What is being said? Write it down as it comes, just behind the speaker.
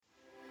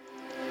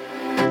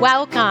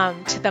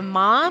Welcome to the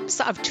Moms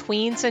of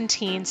Tweens and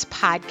Teens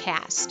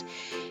podcast.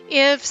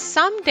 If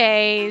some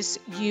days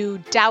you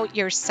doubt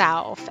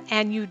yourself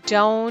and you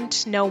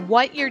don't know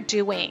what you're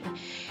doing,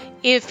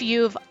 if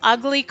you've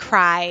ugly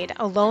cried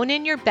alone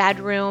in your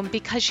bedroom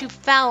because you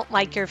felt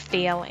like you're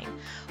failing,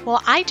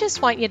 well, I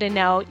just want you to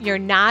know you're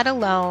not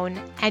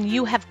alone and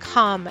you have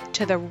come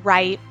to the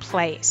right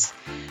place.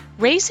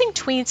 Raising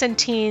tweens and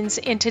teens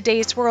in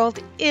today's world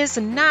is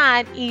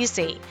not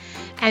easy.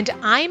 And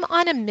I'm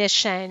on a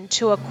mission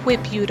to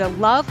equip you to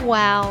love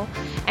well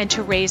and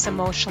to raise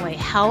emotionally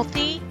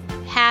healthy,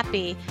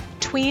 happy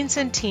tweens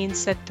and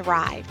teens that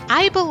thrive.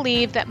 I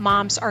believe that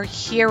moms are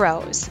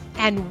heroes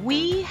and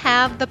we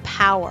have the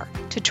power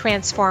to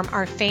transform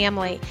our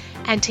family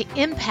and to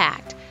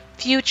impact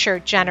future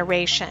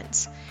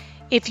generations.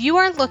 If you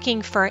are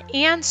looking for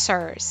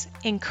answers,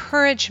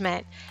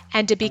 encouragement,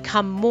 and to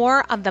become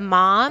more of the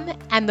mom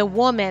and the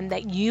woman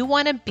that you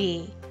want to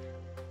be,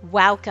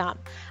 welcome.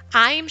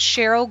 I'm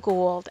Cheryl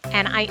Gould,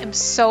 and I am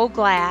so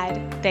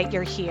glad that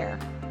you're here.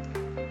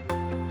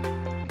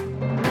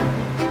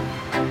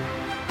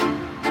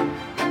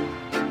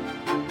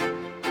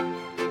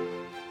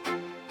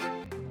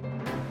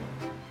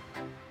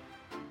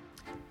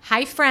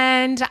 Hi,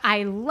 friend.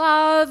 I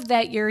love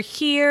that you're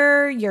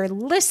here. You're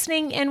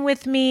listening in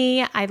with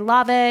me. I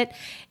love it.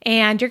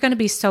 And you're going to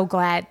be so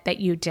glad that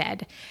you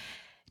did.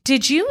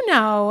 Did you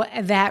know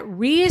that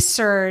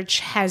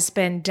research has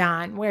been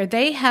done where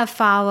they have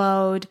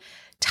followed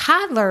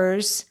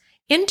toddlers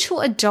into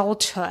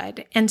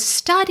adulthood and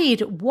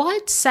studied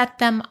what set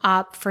them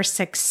up for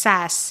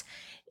success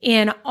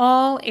in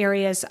all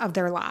areas of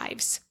their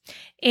lives?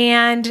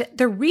 And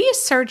the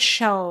research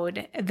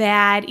showed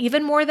that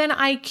even more than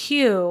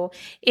IQ,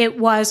 it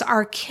was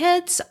our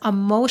kids'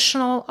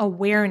 emotional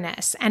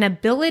awareness and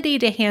ability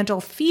to handle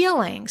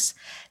feelings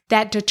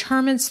that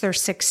determines their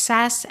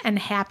success and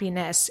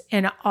happiness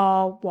in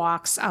all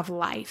walks of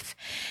life.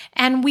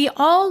 And we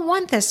all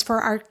want this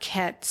for our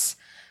kids.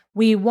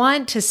 We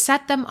want to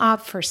set them up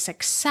for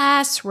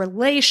success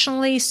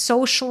relationally,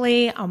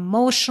 socially,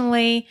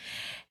 emotionally.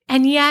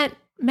 And yet,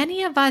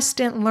 many of us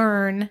didn't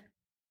learn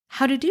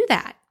how to do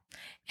that.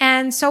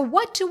 And so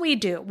what do we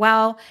do?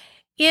 Well,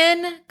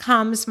 in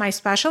comes my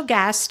special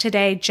guest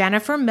today,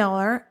 Jennifer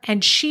Miller,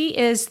 and she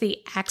is the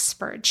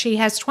expert. She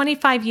has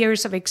 25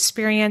 years of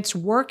experience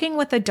working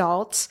with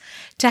adults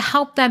to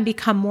help them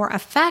become more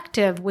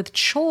effective with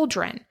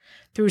children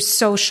through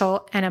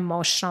social and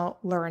emotional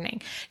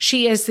learning.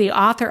 She is the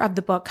author of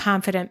the book,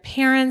 Confident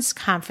Parents,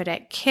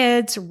 Confident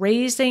Kids,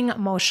 Raising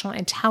Emotional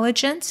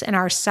Intelligence in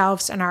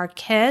Ourselves and Our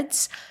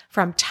Kids,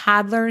 from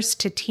toddlers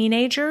to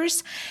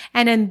teenagers.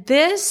 And in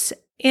this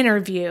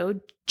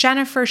interview,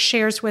 Jennifer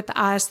shares with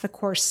us the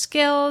core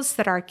skills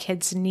that our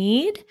kids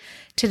need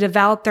to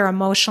develop their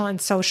emotional and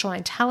social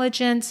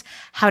intelligence,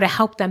 how to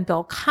help them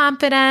build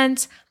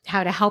confidence,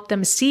 how to help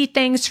them see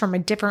things from a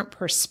different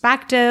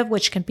perspective,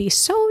 which can be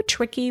so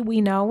tricky,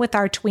 we know, with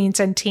our tweens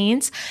and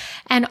teens,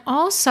 and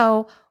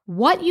also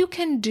what you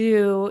can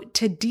do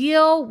to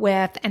deal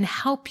with and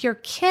help your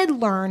kid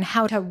learn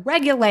how to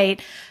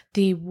regulate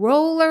the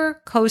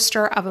roller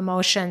coaster of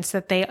emotions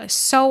that they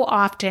so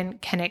often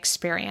can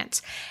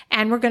experience.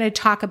 And we're going to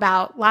talk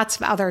about lots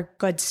of other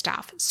good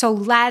stuff. So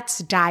let's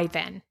dive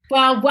in.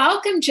 Well,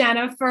 welcome,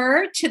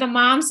 Jennifer, to the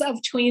Moms of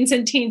Tweens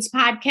and Teens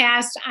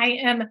podcast. I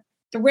am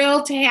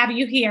thrilled to have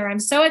you here. I'm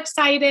so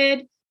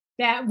excited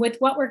that with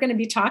what we're going to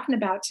be talking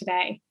about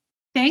today.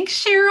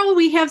 Thanks, Cheryl.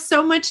 We have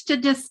so much to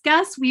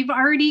discuss. We've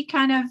already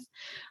kind of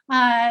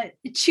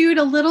chewed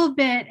a little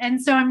bit.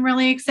 And so I'm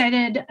really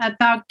excited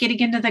about getting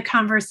into the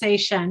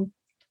conversation.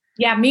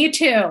 Yeah, me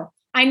too.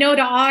 I know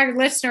to all our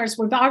listeners,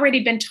 we've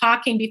already been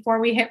talking before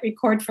we hit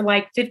record for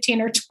like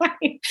 15 or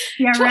 20,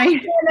 yeah, 20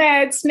 right.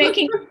 minutes,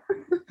 making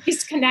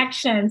these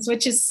connections,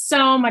 which is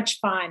so much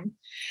fun.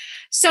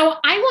 So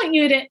I want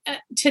you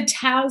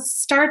to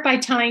start by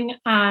telling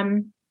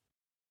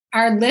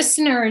our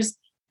listeners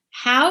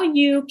how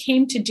you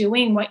came to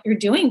doing what you're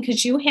doing,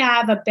 because you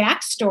have a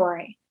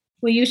backstory.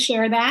 Will you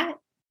share that?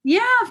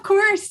 Yeah, of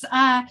course.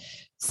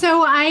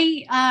 So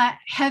I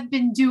have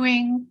been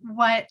doing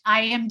what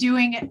I am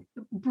doing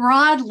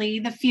broadly,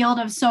 the field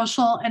of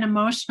social and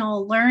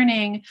emotional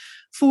learning,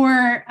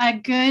 for a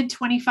good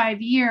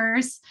 25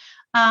 years.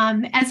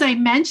 As I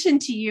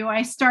mentioned to you,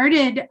 I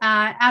started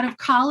out of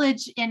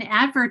college in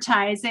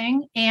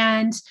advertising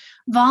and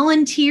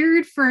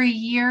volunteered for a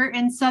year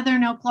in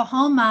Southern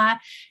Oklahoma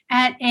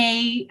at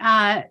a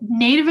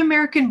Native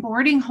American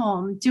boarding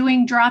home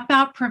doing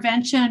dropout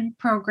prevention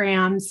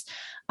programs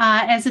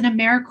as an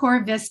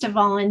AmeriCorps Vista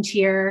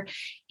volunteer.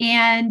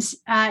 And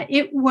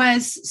it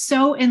was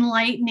so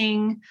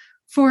enlightening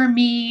for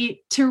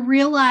me to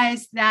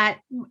realize that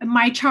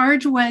my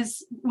charge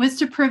was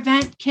to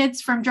prevent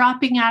kids from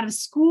dropping out of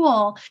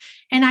school.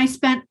 And I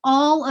spent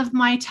all of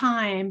my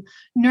time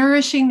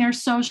nourishing their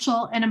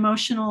social and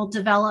emotional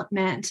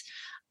development.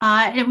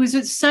 It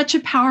was such a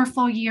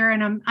powerful year,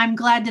 and I'm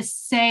glad to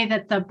say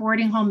that the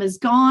boarding home is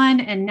gone,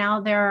 and now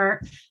the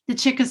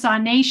Chickasaw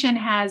Nation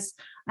has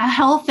a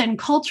health and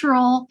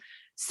cultural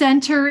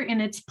center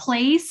in its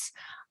place.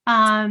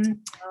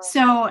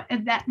 So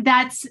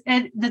that's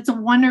a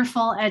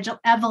wonderful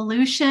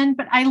evolution.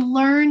 But I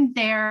learned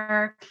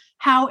there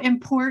how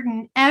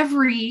important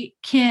every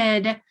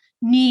kid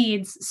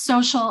needs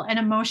social and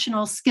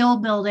emotional skill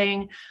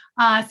building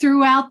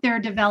throughout their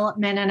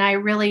development. And I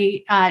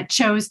really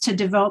chose to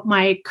devote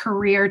my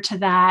career to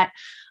that.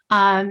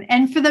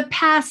 And for the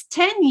past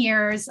 10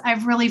 years,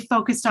 I've really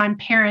focused on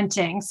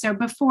parenting. So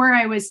before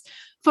I was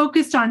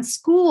focused on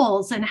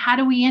schools and how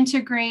do we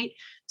integrate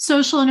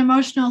social and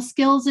emotional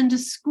skills into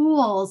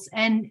schools.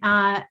 And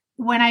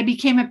when I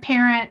became a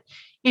parent,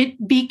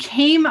 it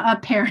became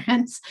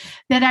apparent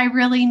that I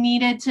really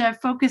needed to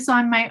focus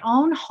on my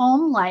own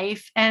home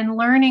life and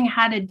learning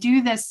how to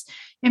do this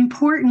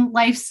important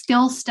life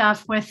skill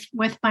stuff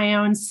with my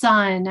own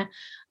son.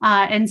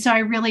 And so I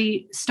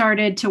really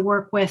started to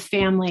work with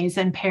families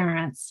and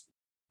parents.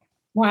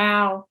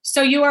 Wow.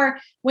 So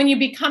when you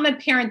become a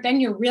parent,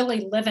 then you're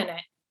really living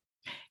it.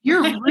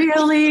 You're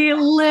really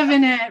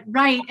living it,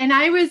 right? And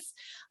I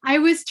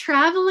was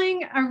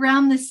traveling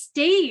around the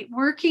state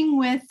working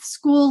with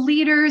school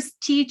leaders,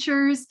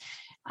 teachers,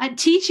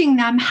 teaching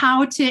them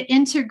how to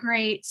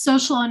integrate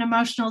social and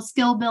emotional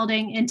skill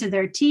building into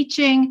their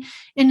teaching,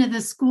 into the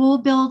school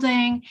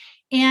building.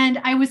 And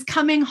I was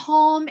coming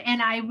home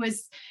and I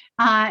was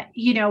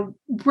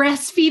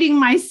breastfeeding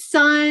my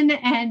son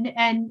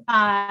and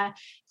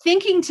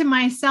thinking to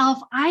myself,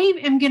 I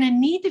am going to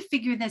need to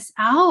figure this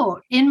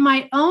out in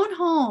my own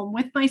home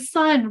with my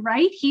son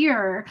right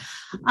here,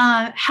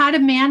 how to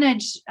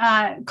manage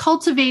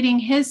cultivating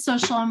his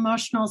social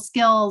emotional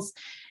skills.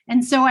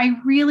 And so I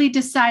really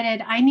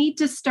decided I need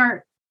to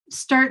start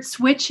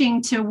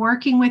switching to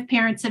working with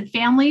parents and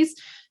families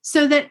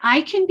so that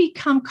I can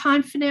become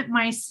confident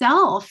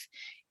myself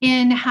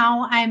in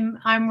how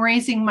I'm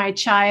raising my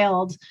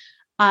child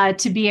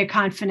to be a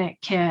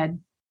confident kid.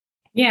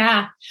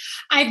 Yeah.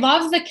 I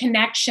love the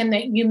connection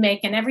that you make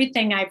and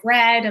everything I've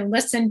read and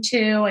listened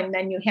to. And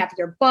then you have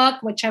your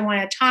book, which I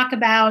want to talk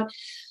about,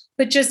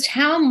 but just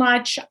how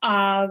much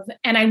of,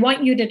 and I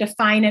want you to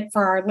define it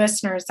for our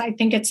listeners. I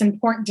think it's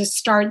important to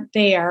start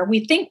there.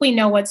 We think we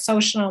know what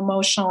social and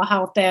emotional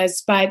health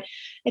is, but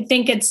I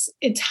think it's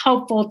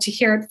helpful to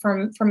hear it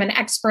from an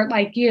expert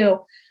like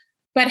you.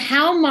 But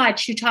how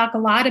much, you talk a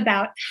lot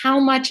about how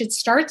much it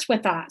starts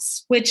with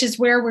us, which is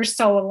where we're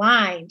so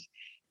aligned.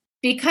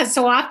 Because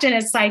so often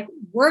it's like,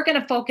 we're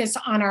going to focus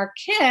on our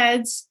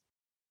kids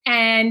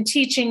and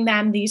teaching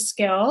them these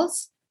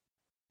skills,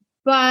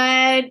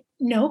 but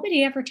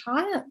nobody ever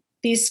taught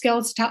these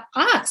skills to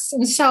us.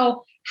 And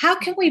so how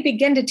can we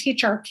begin to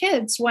teach our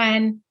kids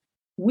when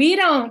we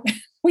don't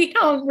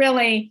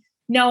really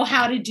know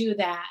how to do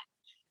that?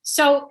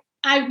 So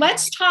we're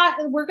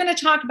going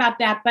to talk about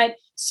that, but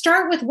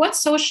start with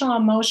what's social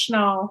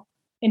emotional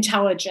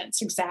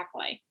intelligence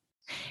exactly.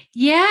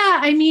 Yeah,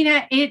 I mean,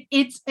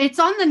 it's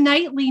on the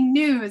nightly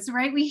news,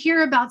 right? We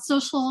hear about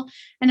social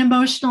and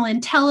emotional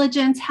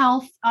intelligence,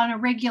 health on a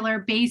regular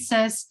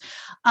basis.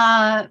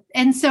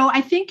 And so I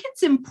think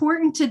it's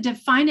important to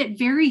define it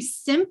very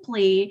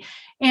simply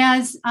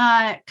as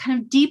kind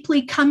of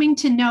deeply coming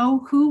to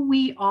know who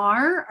we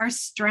are, our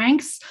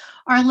strengths,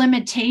 our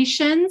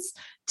limitations,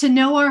 to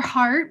know our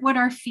heart, what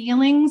our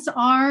feelings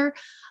are,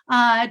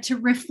 to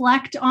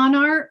reflect on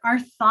our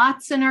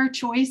thoughts and our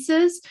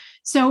choices.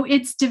 So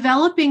it's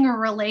developing a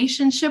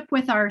relationship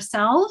with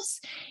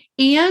ourselves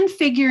and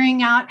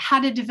figuring out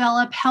how to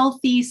develop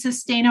healthy,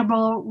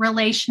 sustainable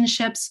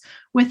relationships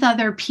with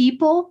other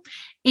people.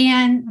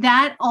 And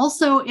that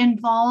also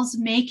involves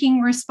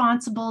making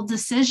responsible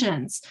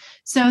decisions.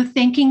 So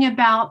thinking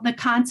about the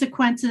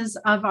consequences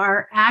of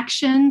our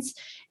actions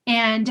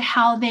and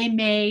how they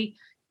may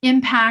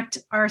impact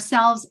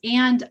ourselves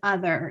and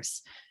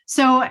others.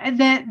 So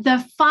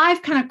the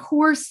 5 kind of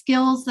core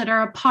skills that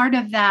are a part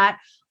of that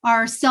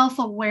are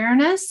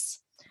self-awareness,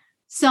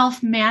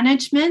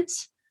 self-management,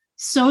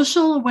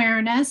 social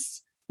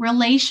awareness,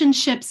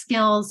 relationship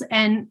skills,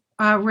 and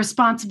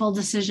responsible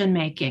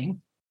decision-making.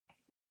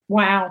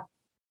 Wow.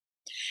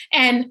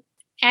 And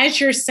as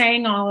you're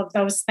saying all of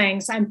those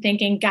things, I'm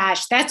thinking,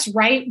 gosh, that's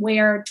right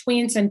where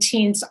tweens and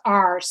teens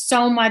are.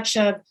 So much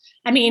of,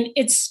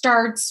 it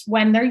starts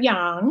when they're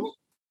young,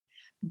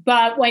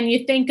 but when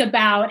you think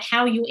about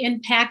how you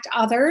impact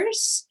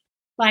others,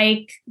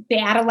 like the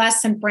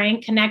adolescent brain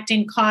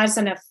connecting cause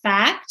and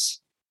effect,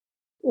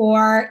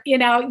 or,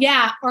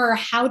 or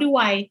how do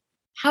I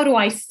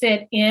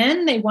fit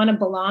in? They want to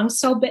belong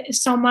so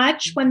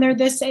much when they're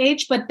this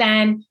age, but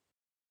then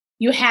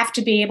you have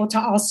to be able to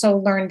also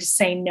learn to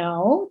say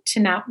no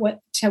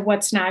to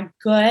what's not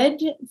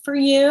good for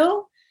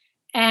you.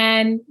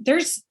 And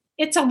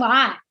it's a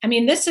lot.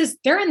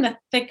 They're in the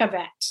thick of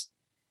it.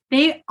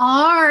 They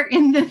are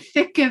in the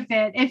thick of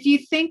it. If you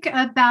think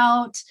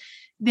about,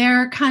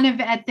 they're kind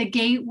of at the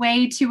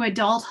gateway to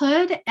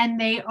adulthood, and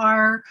they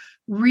are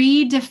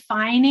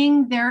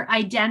redefining their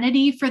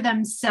identity for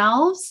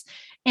themselves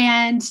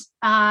And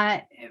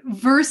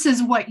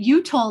versus what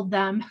you told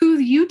them, who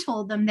you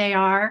told them they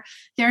are,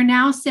 they're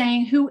now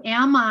saying, who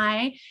am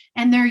I?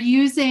 And they're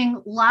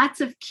using lots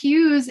of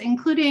cues,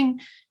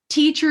 including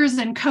teachers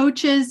and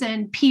coaches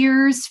and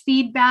peers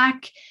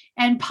feedback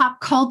and pop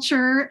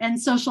culture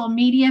and social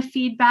media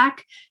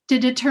feedback to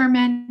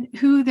determine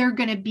who they're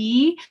going to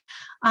be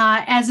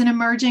as an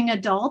emerging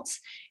adult.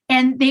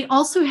 And they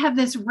also have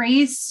this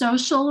raised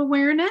social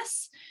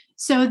awareness.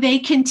 So they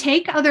can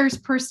take others'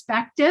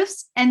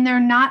 perspectives, and they're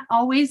not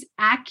always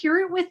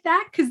accurate with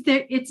that because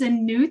it's a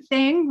new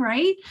thing,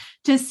 right?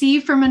 To see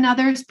from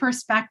another's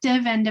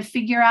perspective and to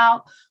figure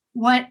out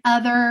what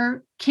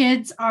other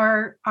kids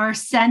are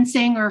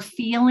sensing or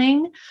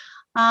feeling.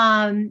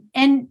 And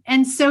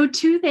so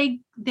too,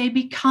 they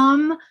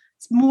become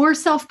more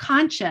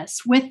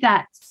self-conscious with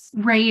that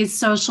raised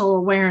social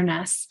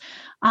awareness.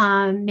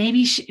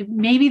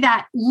 Maybe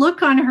that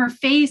look on her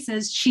face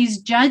as she's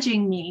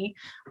judging me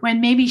when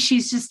maybe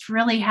she's just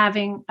really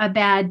having a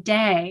bad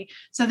day.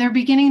 So they're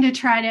beginning to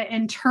try to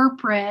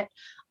interpret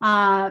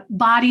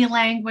body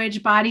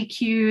language, body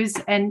cues,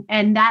 and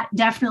that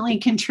definitely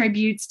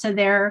contributes to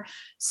their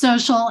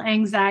social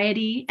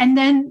anxiety. And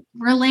then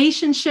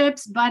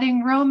relationships,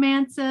 budding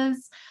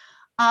romances,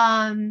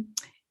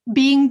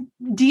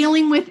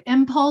 dealing with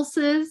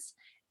impulses.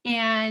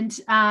 And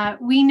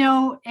we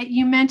know,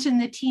 you mentioned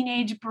the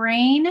teenage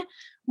brain.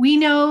 We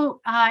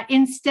know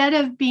instead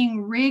of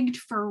being rigged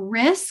for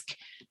risk,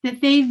 that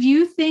they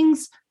view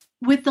things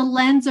with the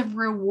lens of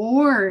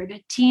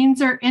reward. Teens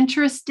are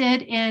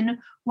interested in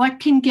what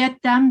can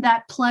get them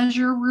that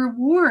pleasure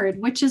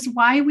reward, which is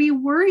why we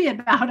worry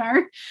about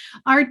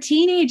our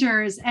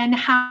teenagers and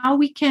how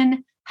we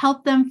can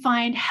help them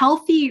find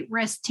healthy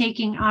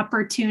risk-taking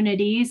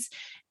opportunities.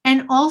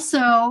 And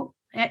also,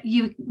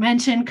 you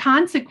mentioned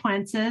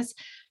consequences,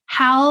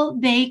 how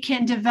they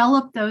can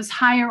develop those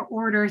higher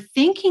order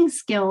thinking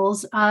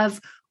skills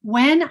of,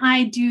 when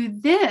I do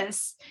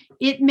this,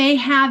 it may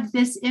have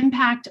this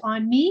impact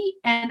on me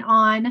and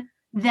on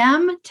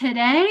them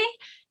today.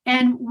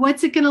 And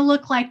what's it going to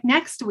look like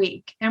next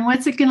week? And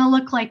what's it going to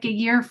look like a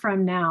year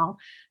from now?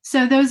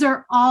 So those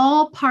are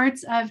all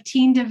parts of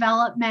teen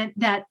development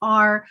that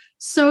are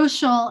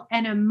social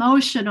and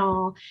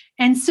emotional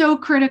and so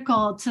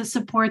critical to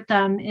support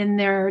them in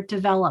their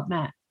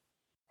development.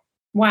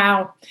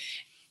 Wow.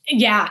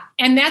 Yeah.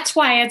 And that's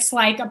why it's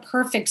like a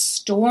perfect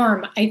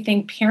storm, I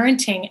think,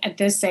 parenting at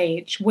this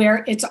age,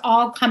 where it's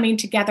all coming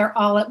together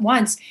all at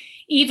once.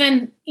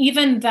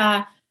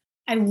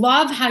 I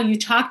love how you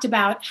talked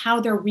about how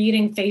they're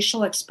reading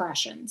facial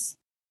expressions.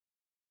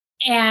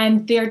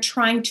 And they're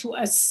trying to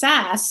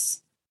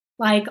assess,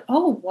 like,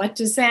 oh, what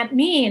does that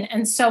mean?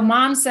 And so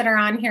moms that are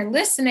on here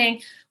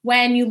listening,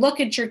 when you look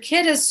at your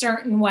kid a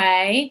certain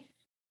way,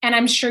 and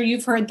I'm sure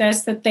you've heard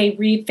this, that they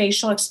read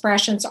facial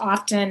expressions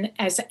often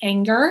as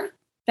anger,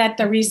 that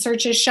the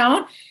research has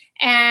shown,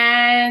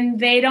 and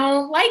they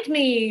don't like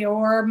me,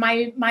 or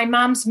my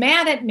mom's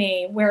mad at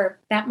me, where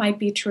that might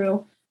be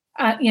true,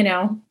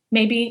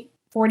 maybe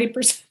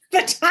 40% of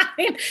the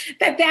time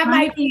that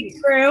might be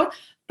true.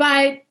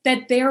 But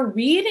that they're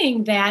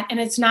reading that and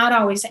it's not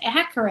always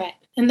accurate.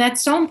 And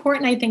that's so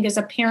important, I think, as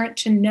a parent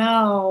to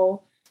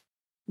know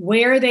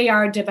where they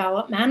are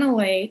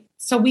developmentally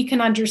so we can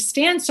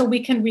understand, so we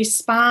can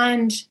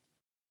respond,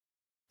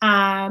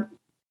 more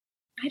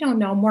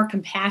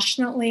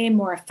compassionately,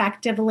 more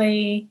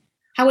effectively.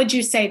 How would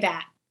you say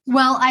that?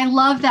 Well, I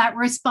love that,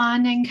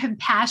 responding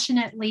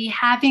compassionately,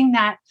 having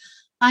that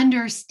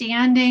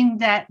understanding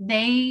that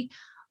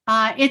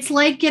it's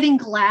like getting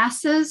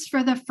glasses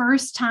for the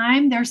first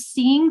time. They're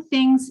seeing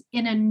things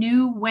in a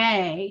new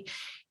way.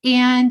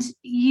 And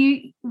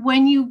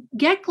when you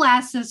get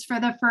glasses for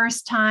the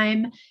first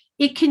time,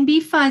 it can be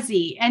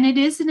fuzzy and it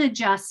is an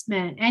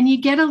adjustment and you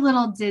get a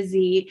little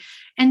dizzy.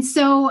 And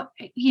so,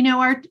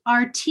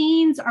 our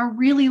teens are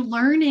really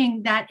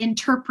learning that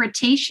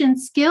interpretation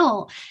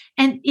skill.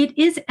 And it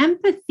is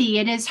empathy.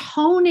 It is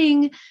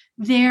honing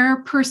their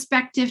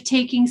perspective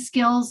taking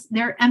skills,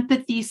 their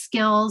empathy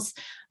skills.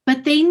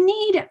 But they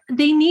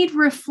need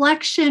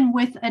reflection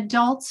with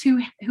adults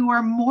who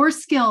are more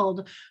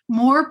skilled,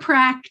 more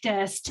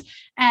practiced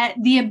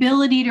at the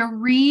ability to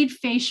read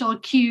facial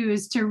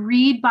cues, to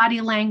read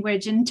body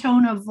language and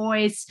tone of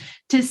voice,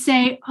 to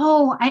say,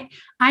 oh,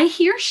 I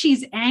hear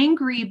she's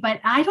angry,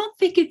 but I don't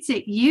think it's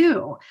at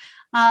you.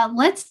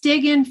 Let's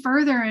dig in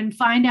further and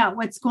find out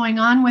what's going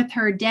on with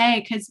her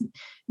day, because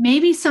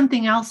maybe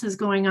something else is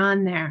going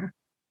on there.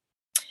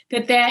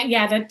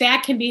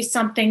 That can be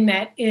something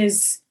that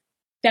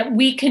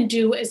we can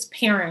do as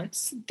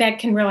parents that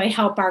can really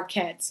help our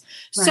kids.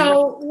 Right.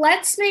 So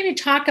let's maybe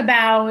talk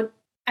about,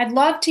 I'd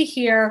love to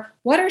hear,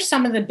 what are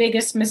some of the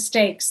biggest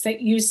mistakes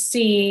that you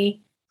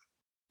see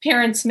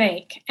parents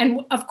make?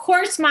 And of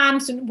course,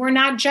 moms, we're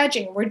not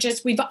judging.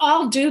 We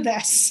all do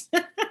this.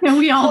 And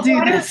we all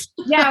do this.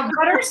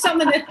 What are some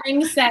of the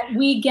things that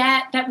we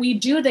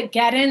do that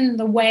get in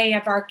the way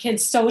of our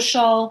kids'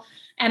 social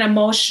and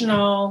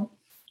emotional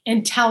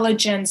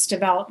intelligence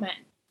development?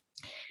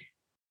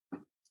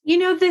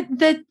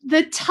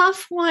 The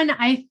tough one,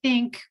 I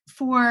think,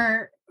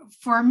 for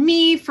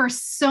me, for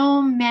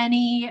so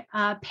many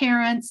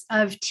parents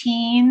of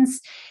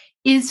teens,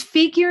 is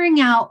figuring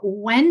out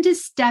when to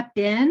step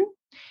in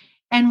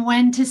and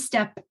when to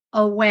step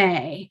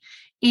away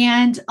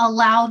and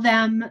allow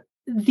them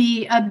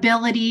the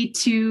ability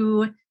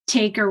to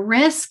take a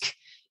risk,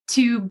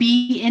 to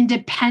be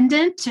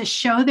independent, to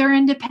show their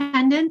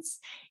independence,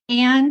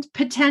 and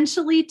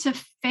potentially to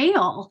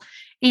fail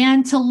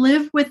and to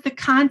live with the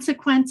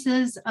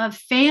consequences of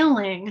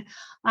failing.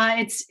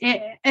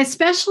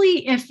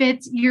 Especially if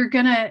you're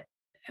going to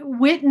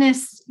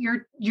witness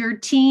your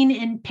teen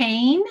in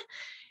pain.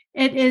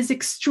 It is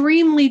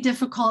extremely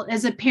difficult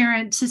as a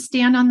parent to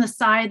stand on the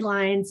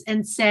sidelines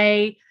and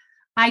say,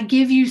 I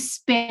give you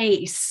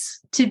space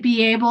to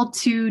be able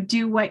to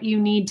do what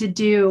you need to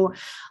do.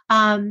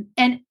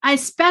 And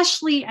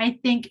especially, I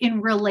think,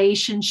 in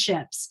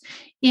relationships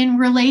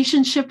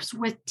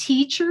with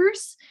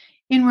teachers,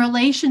 in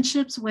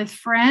relationships with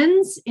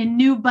friends, in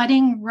new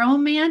budding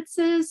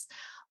romances.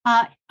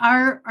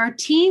 Our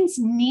teens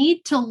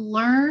need to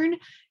learn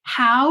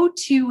how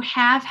to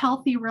have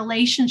healthy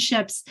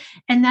relationships.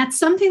 And that's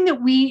something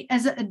that we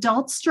as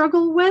adults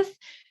struggle with.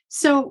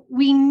 So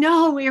we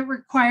know it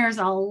requires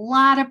a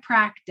lot of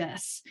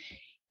practice.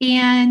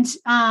 And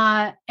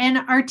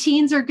our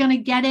teens are going to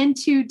get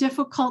into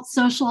difficult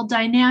social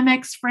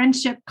dynamics,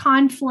 friendship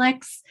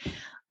conflicts.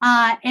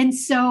 And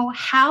so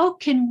how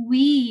can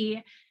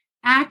we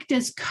act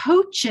as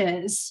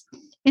coaches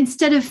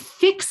instead of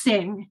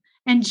fixing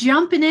and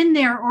jumping in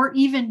there, or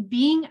even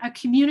being a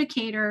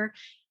communicator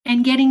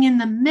and getting in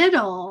the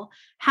middle?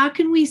 How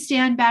can we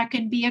stand back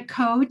and be a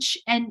coach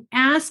and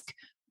ask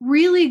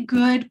really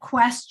good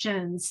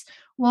questions?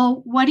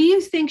 Well, what do you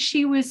think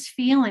she was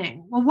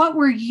feeling? Well, what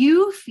were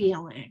you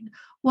feeling?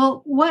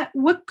 Well, what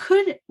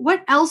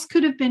else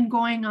could have been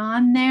going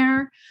on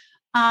there?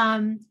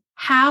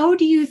 How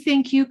do you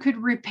think you could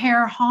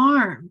repair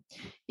harm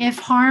if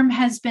harm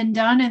has been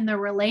done in the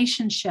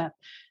relationship?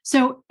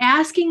 So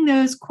asking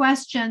those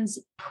questions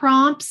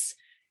prompts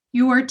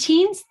your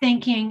teen's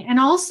thinking and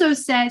also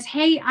says,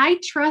 hey, I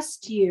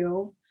trust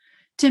you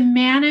to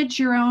manage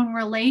your own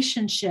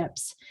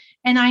relationships.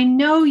 And I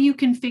know you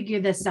can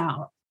figure this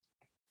out.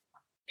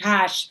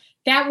 Gosh,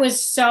 that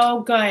was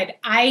so good.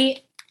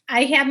 I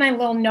have my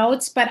little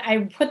notes, but I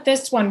put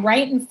this one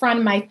right in front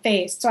of my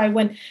face. So I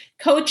went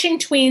coaching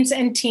tweens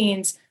and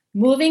teens,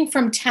 moving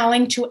from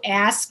telling to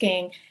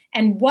asking.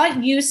 And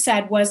what you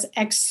said was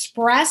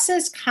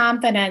expresses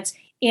confidence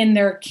in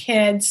their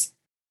kids'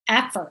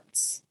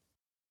 efforts.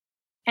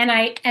 And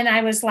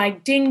I was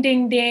like, ding,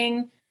 ding,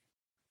 ding,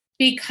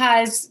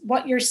 because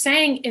what you're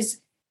saying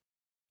is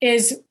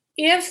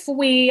if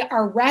we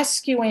are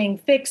rescuing,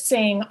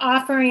 fixing,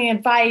 offering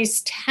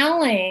advice,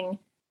 telling,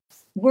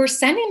 we're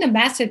sending the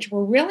message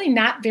we're really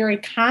not very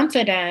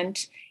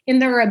confident in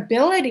their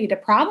ability to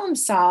problem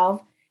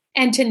solve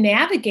and to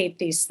navigate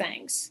these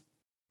things.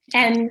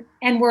 And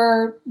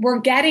we're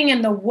getting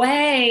in the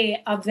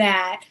way of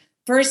that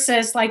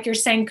versus, like you're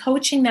saying,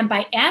 coaching them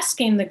by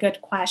asking the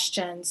good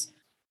questions.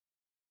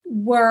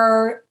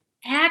 We're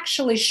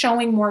actually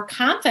showing more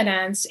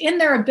confidence in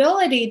their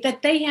ability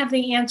that they have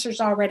the answers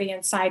already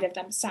inside of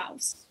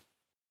themselves.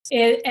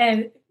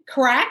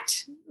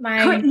 Correct?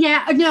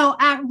 Yeah, no,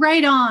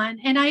 right on.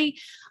 And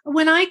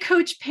when I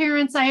coach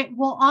parents, I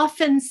will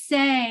often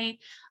say,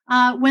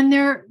 when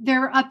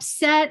they're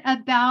upset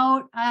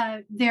about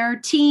their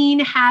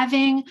teen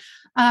having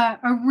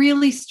a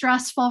really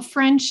stressful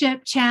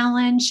friendship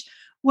challenge,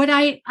 what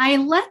I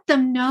let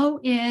them know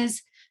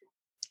is,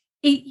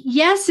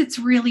 yes, it's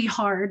really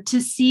hard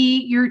to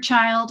see your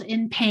child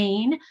in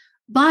pain,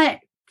 but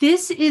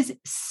this is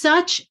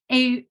such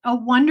a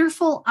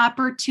wonderful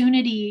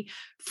opportunity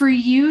for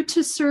you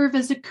to serve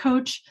as a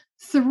coach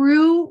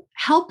through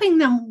helping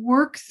them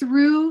work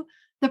through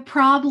the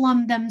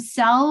problem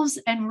themselves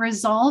and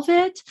resolve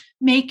it,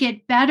 make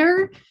it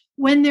better.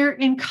 When they're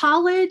in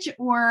college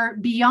or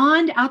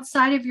beyond,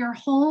 outside of your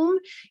home,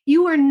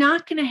 you are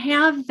not going to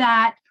have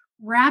that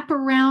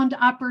wraparound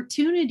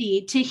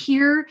opportunity to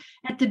hear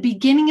at the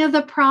beginning of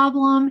the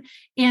problem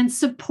and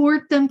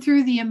support them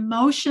through the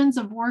emotions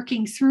of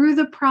working through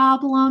the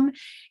problem,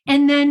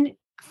 and then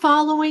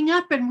following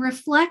up and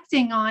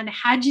reflecting on,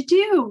 how'd you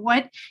do?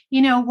 What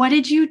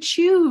did you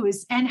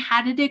choose? And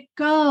how did it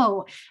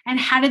go? And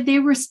how did they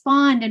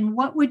respond? And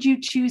what would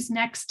you choose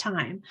next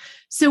time?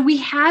 So we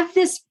have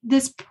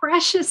this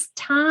precious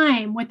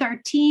time with our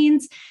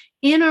teens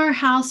in our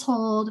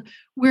household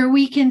where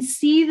we can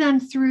see them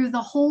through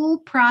the whole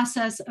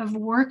process of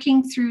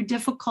working through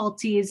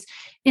difficulties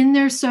in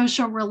their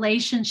social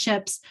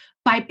relationships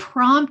by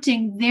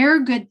prompting their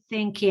good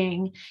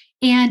thinking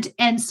and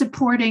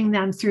supporting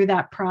them through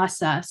that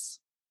process.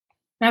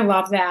 I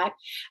love that.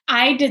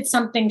 I did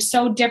something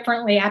so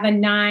differently. I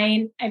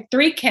have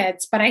 3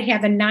 kids, but I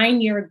have a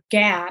 9-year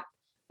gap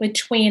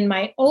between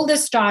my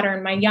oldest daughter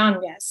and my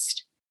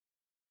youngest.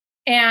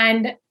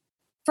 And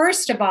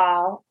first of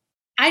all,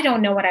 I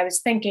don't know what I was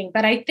thinking,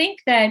 but I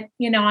think that,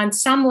 on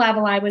some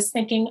level I was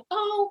thinking,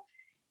 oh,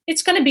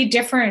 it's going to be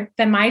different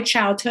than my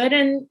childhood.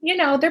 And,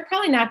 they're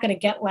probably not going to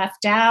get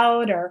left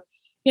out or,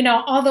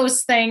 all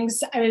those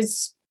things.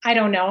 I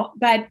don't know,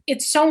 but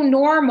it's so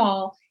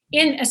normal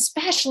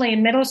especially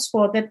in middle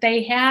school that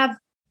they have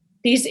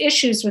these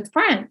issues with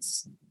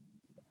friends.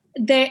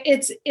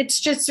 It's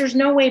just, there's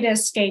no way to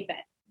escape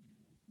it.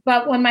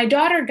 But when my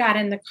daughter got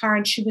in the car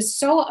and she was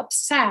so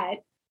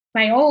upset,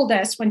 my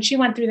oldest, when she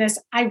went through this,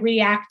 I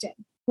reacted,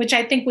 which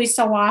I think we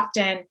so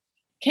often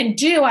can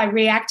do. I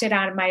reacted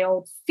out of my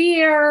old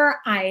fear.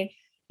 I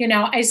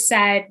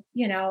said,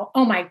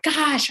 oh my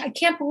gosh, I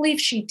can't believe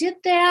she did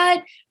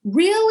that.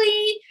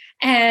 Really?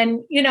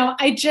 And,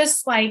 I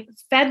just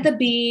fed the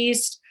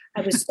beast.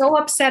 I was so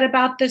upset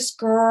about this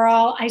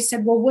girl. I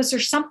said, well, was there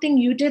something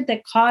you did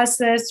that caused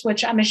this?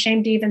 Which I'm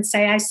ashamed to even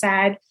say I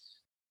said.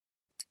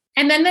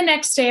 And then the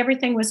next day,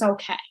 everything was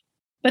okay.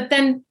 But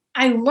then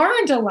I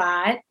learned a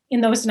lot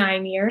in those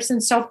 9 years.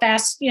 And so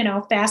fast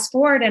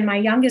forward, and my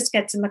youngest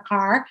gets in the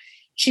car.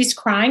 She's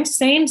crying,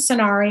 same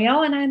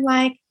scenario. And I'm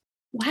like,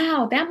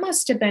 wow, that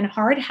must have been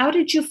hard. How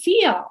did you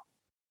feel?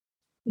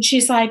 And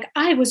she's like,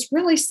 I was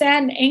really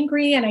sad and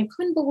angry and I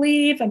couldn't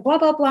believe and blah,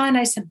 blah, blah. And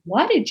I said,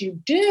 what did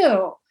you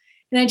do?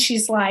 And then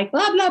she's like,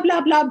 blah, blah,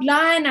 blah, blah,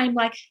 blah. And I'm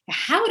like,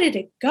 how did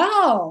it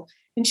go?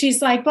 And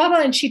she's like, blah,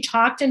 blah. And she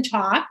talked and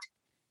talked.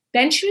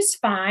 Then she was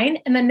fine.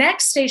 And the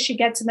next day she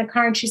gets in the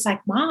car and she's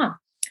like, Mom,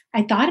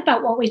 I thought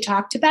about what we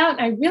talked about.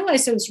 And I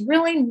realized it was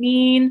really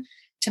mean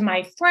to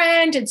my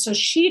friend. And so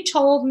she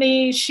told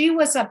me she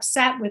was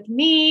upset with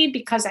me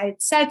because I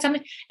had said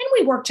something, and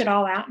we worked it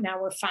all out.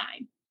 Now we're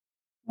fine.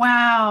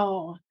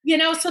 Wow.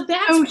 So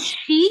that's. So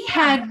she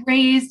had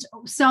raised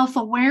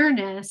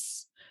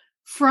self-awareness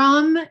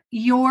from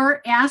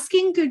your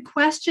asking good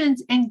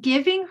questions and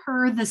giving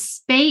her the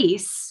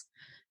space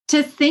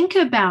to think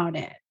about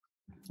it.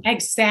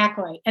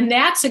 Exactly. And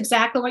that's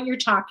exactly what you're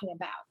talking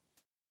about,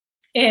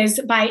 is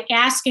by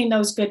asking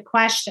those good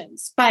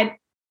questions. But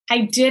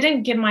I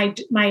didn't give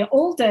my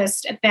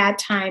oldest at that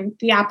time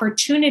the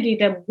opportunity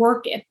to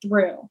work it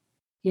through.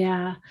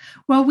 Yeah.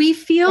 Well, we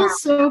feel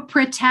so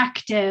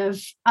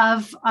protective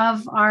of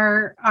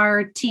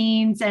our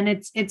teens, and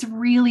it's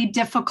really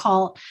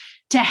difficult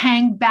to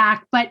hang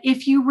back. But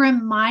if you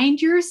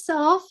remind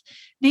yourself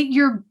that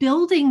you're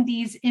building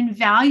these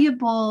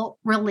invaluable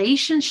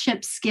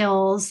relationship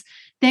skills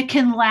that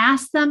can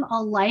last them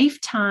a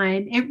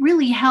lifetime, it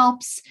really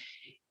helps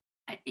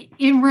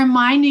in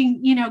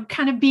reminding,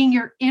 kind of being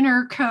your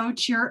inner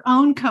coach, your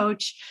own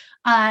coach,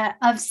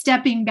 of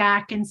stepping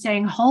back and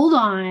saying, hold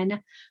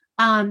on,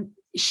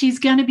 she's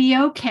going to be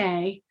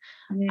okay.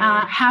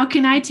 How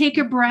can I take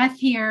a breath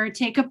here,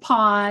 take a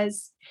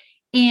pause,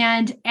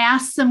 and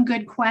ask some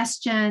good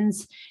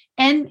questions,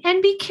 and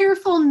be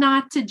careful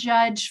not to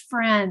judge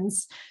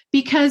friends,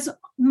 because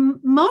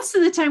most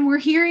of the time we're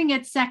hearing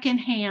it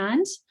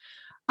secondhand.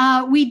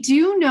 We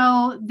do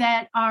know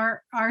that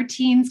our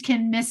teens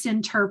can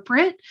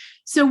misinterpret,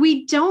 so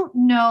we don't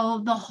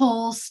know the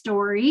whole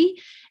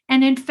story.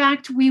 And in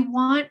fact, we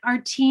want our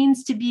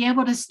teens to be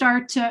able to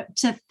start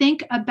to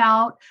think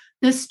about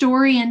the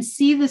story and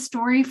see the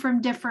story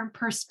from different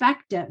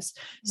perspectives.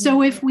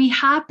 So if we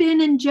hop in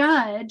and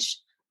judge,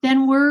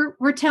 then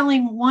we're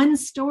telling one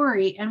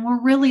story and we're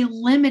really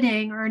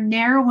limiting or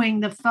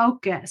narrowing the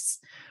focus.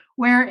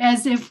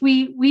 Whereas if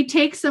we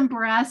take some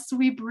breaths,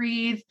 we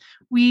breathe,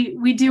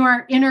 we do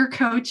our inner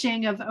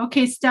coaching of,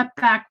 okay, step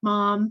back,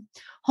 Mom,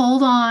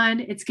 hold on,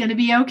 it's going to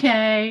be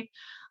okay.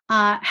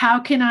 How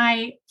can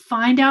I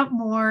find out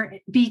more,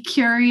 be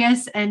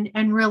curious,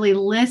 and really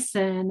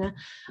listen?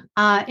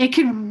 It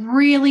can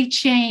really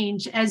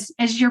change,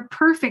 as your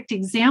perfect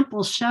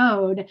example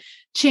showed,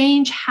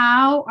 change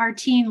how our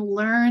teen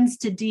learns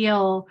to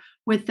deal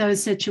with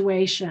those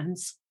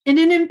situations in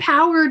an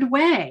empowered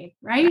way,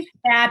 right?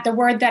 That the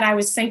word that I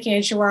was thinking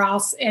as you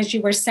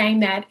were saying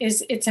that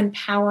is, it's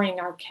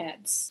empowering our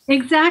kids.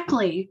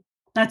 Exactly.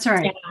 That's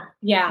right.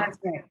 Yeah. That's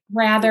right.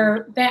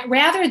 Rather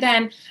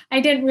than,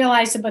 I didn't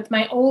realize it, but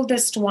my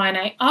oldest one,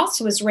 I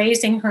also was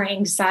raising her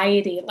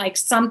anxiety, like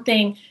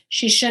something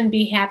she shouldn't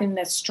be having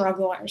this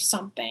struggle or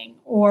something.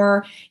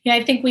 Or,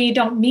 I think we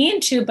don't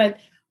mean to, but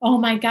oh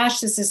my gosh,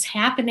 this is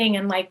happening.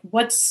 And like,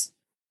 what's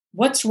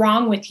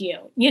wrong with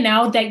you?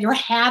 That you're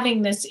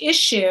having this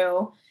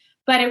issue,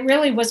 but it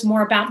really was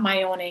more about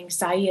my own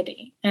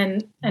anxiety.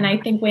 And I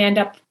think we end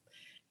up,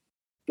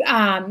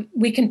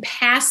 we can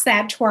pass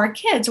that to our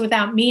kids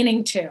without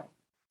meaning to.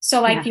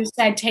 So like you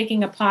said,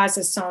 taking a pause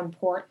is so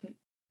important.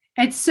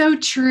 It's so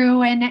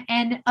true.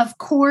 And of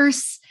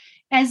course,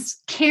 as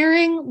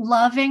caring,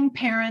 loving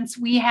parents,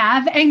 we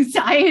have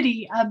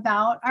anxiety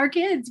about our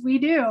kids. We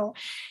do.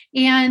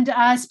 And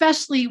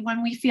especially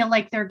when we feel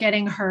like they're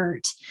getting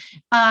hurt.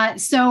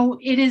 So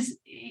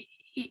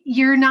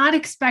you're not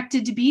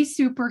expected to be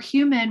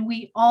superhuman.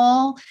 We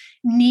all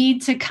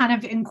need to kind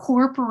of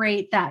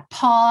incorporate that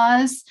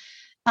pause,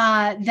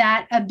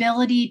 that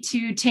ability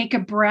to take a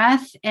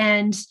breath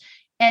and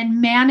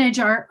manage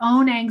our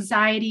own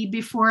anxiety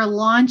before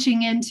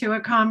launching into a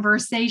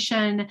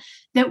conversation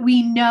that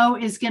we know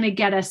is going to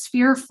get us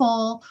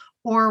fearful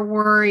or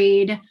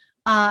worried.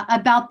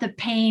 about the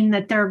pain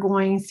that they're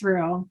going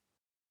through.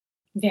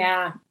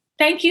 Yeah.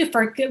 Thank you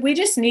we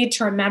just need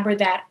to remember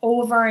that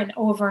over and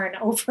over and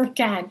over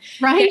again.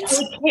 Right.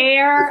 That we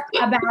care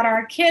about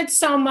our kids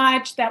so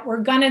much that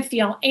we're going to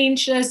feel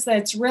anxious, that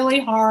it's really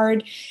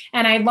hard.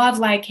 And I love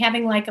like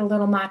having like a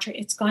little mantra,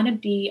 it's going to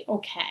be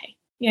okay.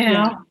 You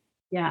know,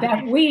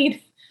 that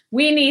we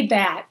need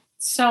that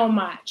so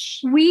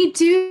much. We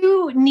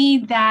do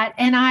need that.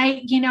 And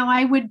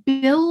I would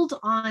build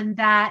on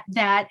that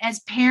as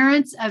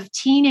parents of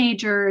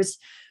teenagers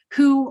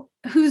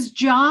whose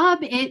job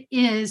it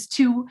is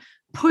to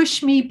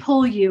push me,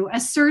 pull you,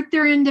 assert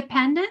their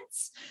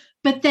independence,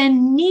 but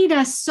then need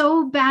us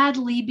so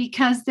badly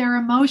because their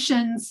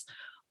emotions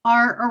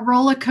are a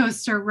roller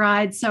coaster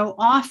ride so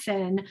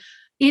often.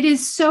 It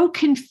is so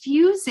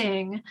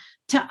confusing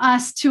to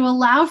us to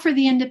allow for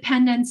the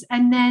independence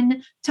and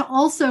then to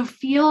also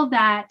feel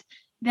that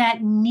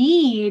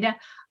need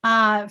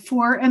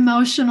for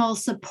emotional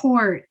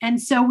support.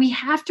 And so we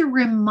have to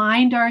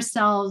remind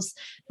ourselves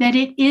that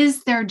it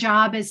is their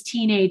job as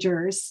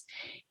teenagers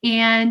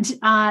and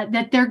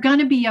that they're going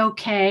to be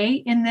okay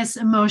in this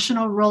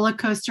emotional roller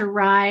coaster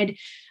ride.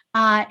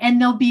 And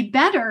they'll be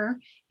better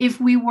if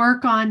we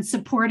work on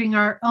supporting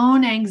our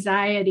own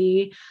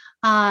anxiety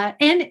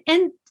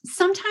and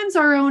sometimes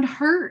our own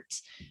hurt,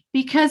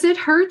 because it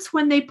hurts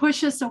when they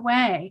push us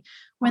away,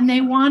 when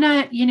they want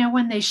to,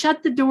 when they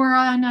shut the door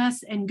on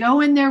us and go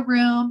in their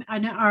room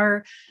and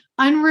are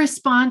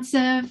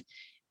unresponsive.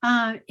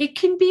 It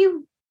can be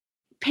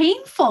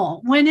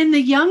painful when in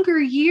the younger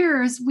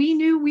years, we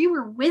knew we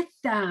were with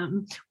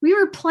them. We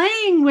were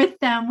playing with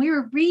them. We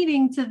were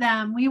reading to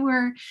them. We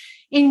were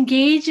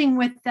engaging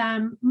with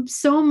them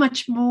so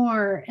much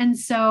more. And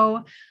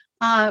so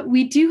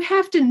we do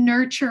have to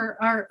nurture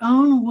our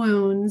own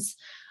wounds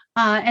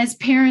as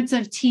parents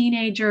of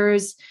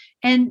teenagers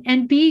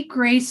and be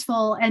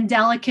graceful and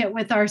delicate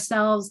with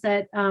ourselves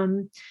that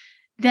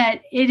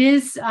it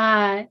is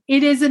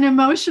an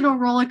emotional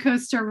roller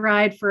coaster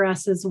ride for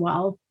us as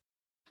well.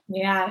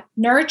 Yeah,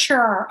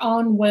 nurture our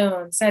own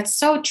wounds. That's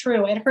so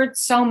true. It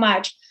hurts so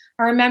much.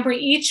 I remember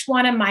each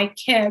one of my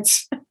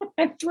kids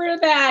went through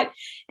that,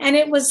 and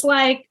it was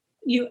like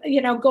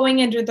going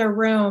into their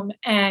room,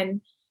 and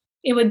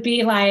it would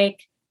be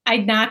like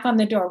I'd knock on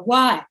the door.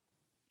 What?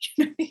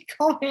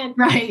 Go in,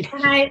 right?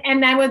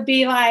 And I would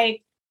be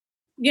like,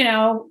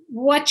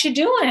 what you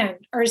doing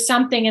or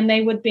something, and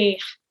they would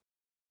be,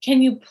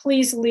 can you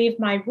please leave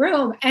my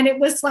room? And it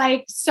was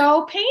like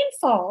so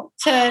painful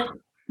to.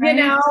 Right.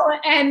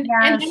 And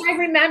then I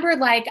remember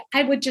like,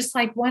 I would just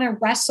like want to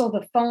wrestle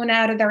the phone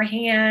out of their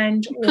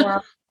hand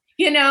or,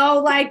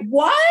 like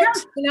what,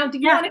 do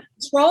you want to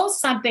control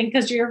something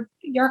because you're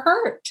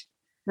hurt.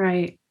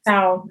 Right.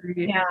 So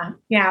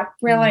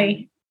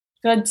really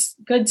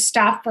good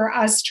stuff for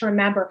us to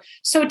remember.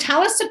 So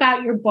tell us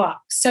about your book.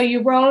 So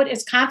you wrote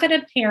As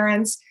Confident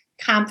Parents,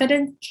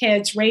 Confident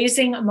Kids,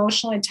 Raising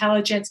Emotional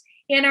Intelligence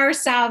in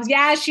Ourselves.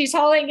 Yeah, she's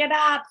holding it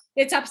up.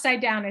 It's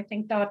upside down, I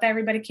think, though, if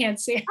everybody can't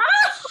see it.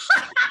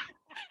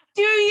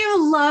 Do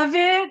you love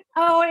it?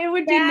 Oh, it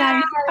would be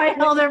nice if I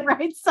held it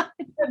right side.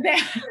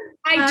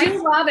 I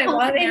do love it.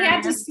 Well, they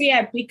had to see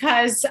it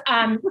because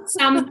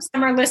some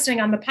are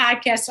listening on the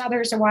podcast,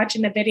 others are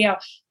watching the video.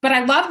 But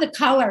I love the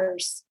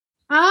colors.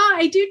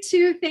 I do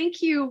too.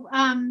 Thank you.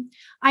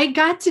 I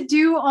got to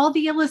do all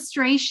the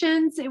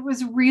illustrations. It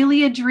was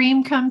really a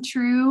dream come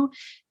true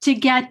to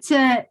get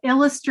to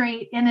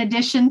illustrate in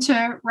addition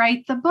to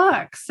write the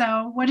book.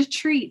 So what a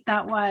treat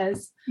that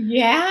was.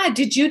 Yeah.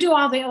 Did you do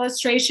all the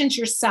illustrations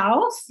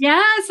yourself?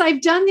 Yes,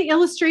 I've done the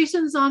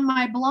illustrations on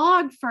my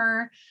blog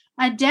for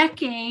a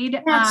decade.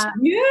 That's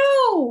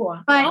you.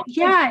 But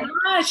yeah.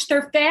 Gosh,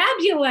 they're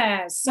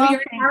fabulous. So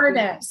you're an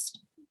artist.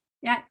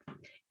 Yeah.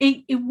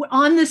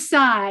 On the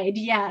side,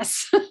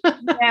 yes.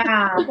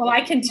 Yeah. Well,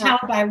 I can tell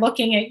by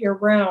looking at your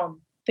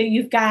room that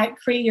you've got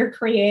you're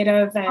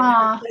creative and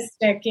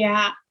artistic.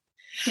 Yeah.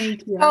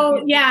 Thank you.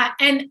 Oh, yeah.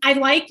 And I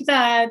like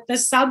the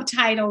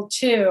subtitle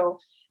too.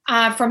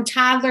 From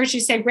toddlers, you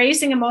say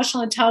raising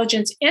emotional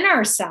intelligence in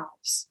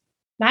ourselves,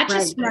 not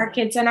just in our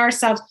kids, in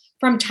ourselves,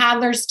 from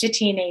toddlers to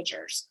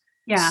teenagers.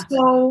 Yeah.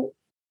 So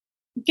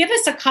give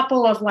us a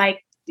couple of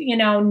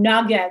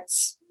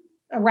nuggets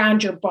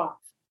around your book.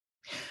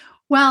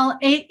 Well,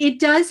 it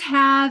does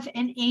have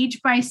an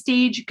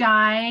age-by-stage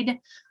guide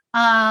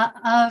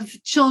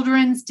of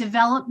children's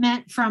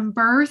development from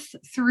birth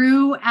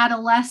through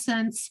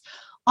adolescence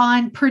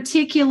on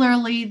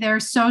particularly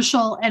their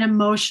social and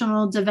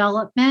emotional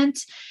development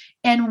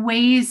and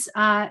ways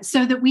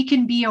so that we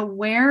can be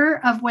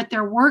aware of what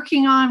they're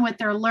working on, what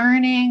they're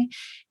learning,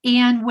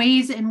 and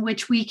ways in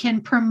which we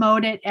can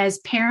promote it as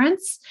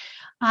parents.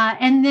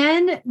 And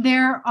then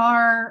there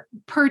are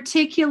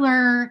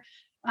particular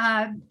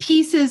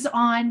pieces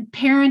on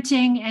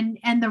parenting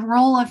and the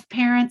role of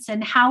parents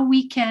and how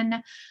we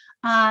can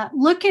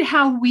look at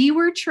how we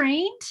were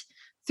trained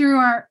through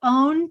our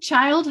own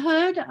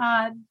childhood,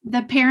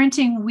 the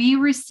parenting we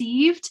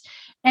received,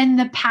 and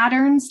the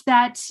patterns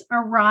that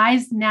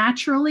arise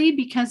naturally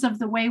because of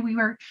the way we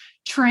were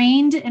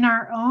trained in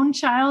our own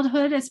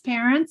childhood as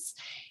parents,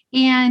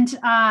 and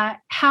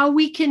how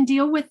we can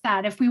deal with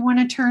that if we want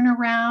to turn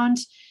around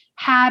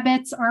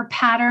habits or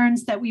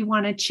patterns that we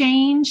want to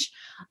change,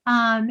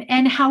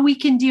 and how we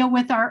can deal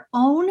with our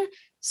own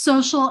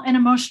social and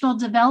emotional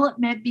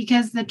development,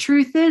 because the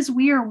truth is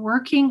we are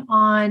working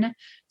on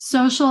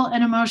social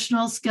and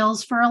emotional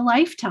skills for a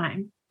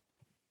lifetime.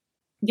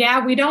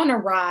 Yeah, we don't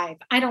arrive.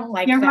 I don't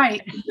like You're that.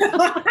 right.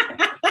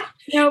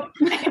 Nope.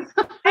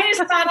 I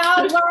just thought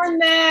I'll learn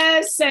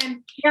this,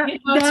 and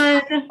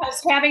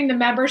because having the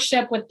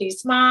membership with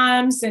these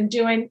moms and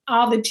doing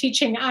all the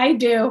teaching I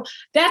do,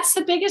 that's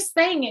the biggest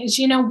thing is,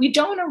 we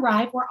don't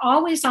arrive. We're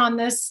always on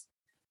this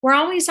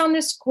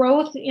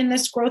growth, in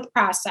this growth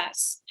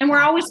process. And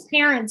we're always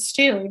parents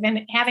too,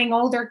 even having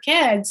older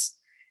kids.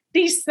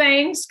 These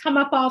things come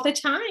up all the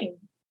time.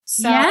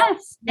 So,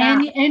 yes.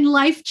 Yeah. And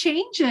life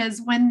changes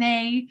when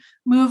they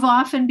move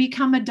off and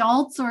become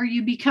adults, or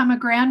you become a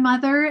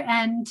grandmother,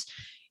 and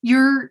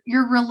your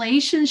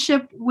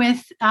relationship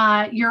with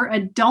your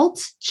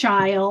adult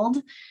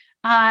child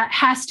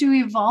has to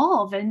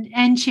evolve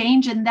and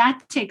change. And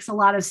that takes a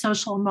lot of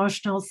social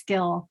emotional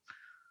skill.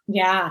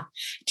 Yeah.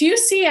 Do you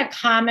see a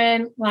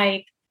common,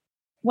 like,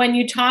 when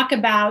you talk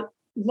about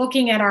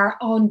looking at our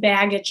own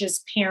baggage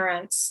as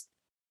parents,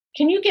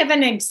 can you give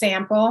an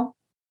example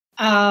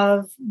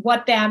of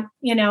what that,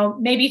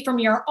 maybe from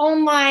your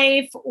own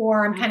life,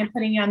 or I'm kind of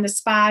putting you on the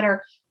spot,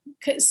 or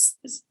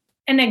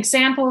an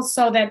example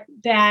so that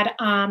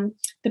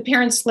the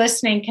parents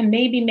listening can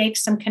maybe make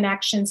some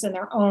connections in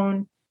their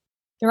own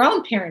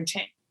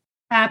parenting?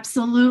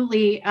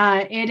 Absolutely.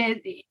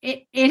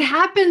 It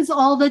happens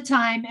all the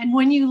time, and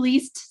when you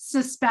least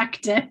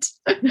suspect it,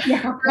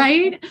 yeah.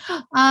 Right?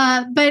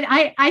 But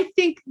I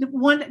think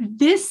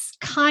this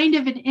kind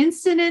of an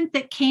incident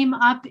that came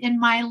up in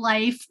my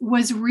life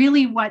was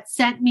really what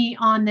set me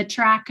on the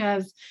track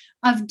of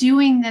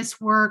doing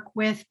this work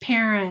with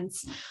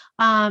parents.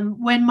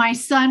 When my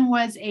son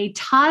was a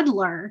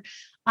toddler,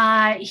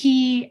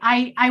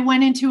 I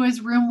went into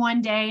his room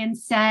one day and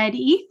said,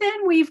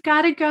 "Ethan, we've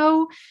got to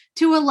go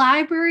to a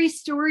library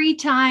story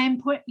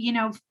time.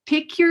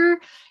 Pick your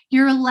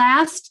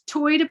last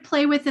toy to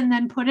play with and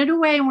then put it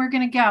away, and we're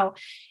going to go."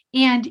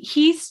 And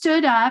he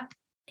stood up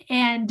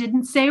and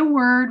didn't say a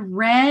word,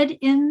 red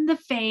in the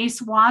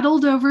face,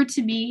 waddled over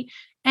to me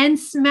and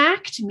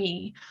smacked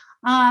me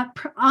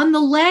on the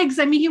legs.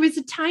 I mean, he was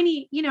a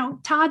tiny,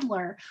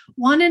 toddler,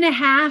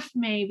 1.5,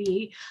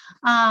 maybe,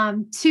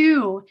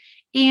 2.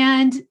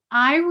 And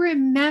I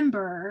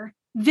remember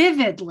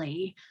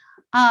vividly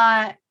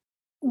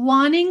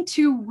wanting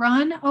to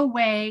run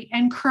away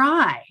and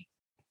cry.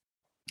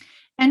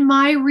 And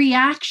my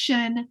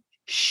reaction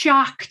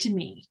shocked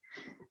me,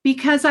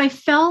 because I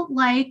felt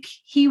like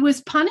he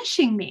was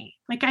punishing me.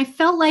 Like I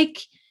felt like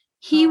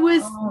he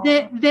was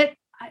that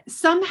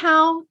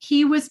somehow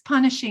he was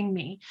punishing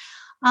me.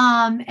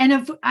 And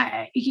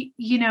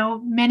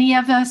many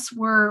of us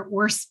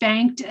were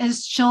spanked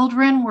as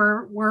children,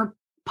 were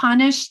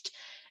punished,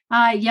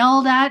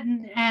 yelled at,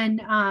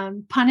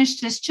 and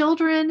punished as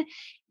children.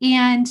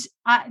 And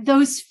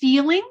those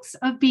feelings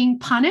of being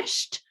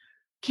punished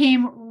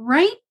came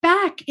right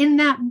back in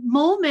that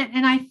moment.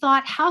 And I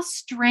thought, how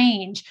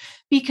strange,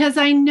 because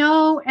I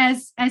know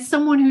as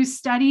someone who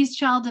studies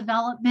child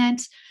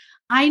development,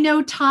 I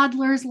know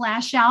toddlers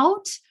lash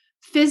out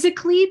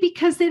physically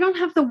because they don't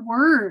have the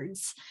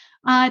words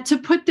to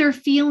put their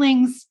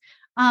feelings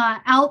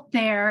out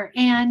there.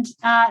 And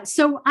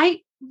so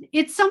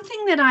it's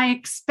something that I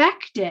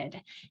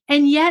expected.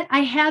 And yet I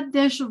had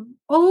this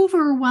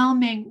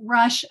overwhelming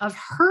rush of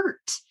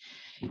hurt.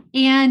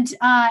 And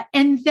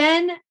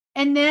then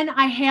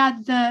I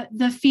had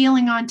the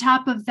feeling on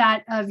top of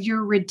that of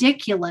 "you're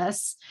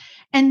ridiculous."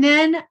 And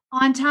then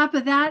on top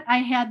of that, I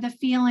had the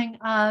feeling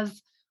of,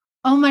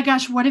 oh my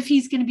gosh, what if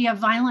he's going to be a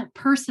violent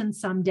person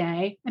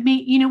someday? I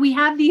mean, we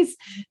have these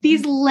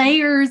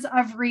layers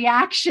of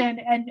reaction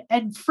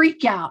and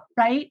freak out,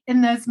 right?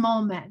 In those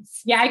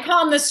moments. Yeah, I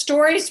call them the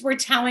stories we're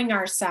telling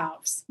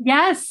ourselves.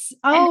 Yes.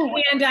 Oh, and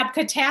we end up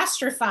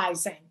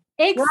catastrophizing.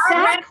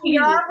 Exactly.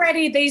 You're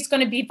already he's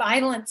going to be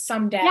violent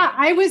someday. Yeah,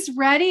 I was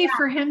ready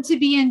for him to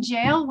be in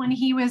jail when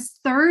he was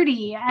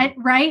 30,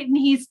 right? And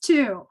he's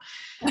 2.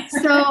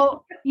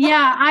 So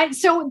yeah,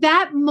 so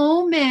that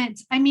moment,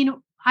 I mean,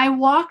 I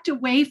walked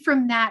away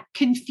from that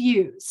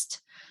confused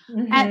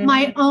at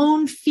my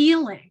own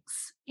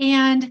feelings.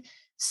 And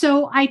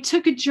so I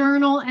took a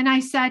journal and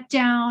I sat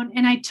down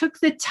and I took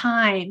the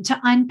time to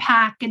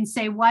unpack and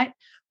say, what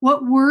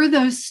were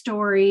those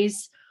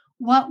stories?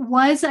 What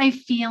was I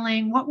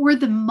feeling? What were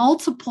the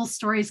multiple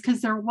stories?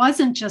 Because there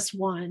wasn't just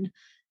one,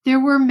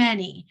 there were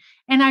many.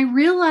 And I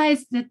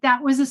realized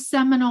that was a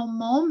seminal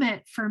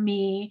moment for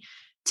me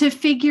to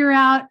figure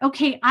out,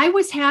 okay, I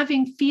was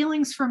having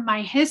feelings from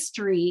my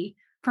history,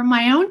 from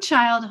my own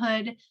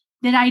childhood,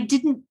 that I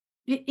didn't,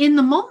 in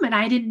the moment,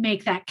 I didn't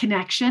make that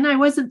connection. I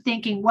wasn't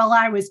thinking, well,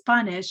 I was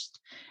punished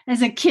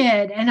as a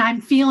kid and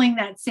I'm feeling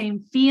that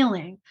same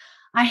feeling.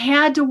 I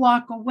had to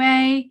walk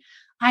away.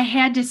 I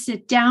had to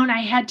sit down.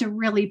 I had to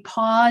really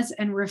pause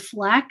and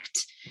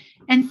reflect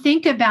and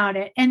think about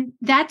it. And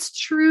that's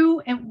true.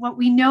 And what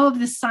we know of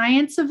the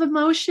science of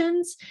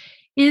emotions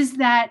is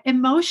that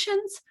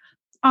emotions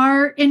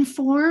are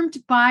informed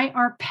by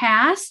our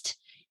past,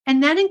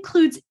 and that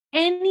includes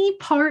any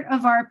part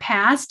of our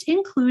past,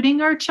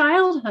 including our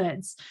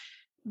childhoods.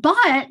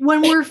 But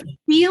when we're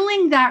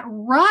feeling that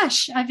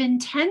rush of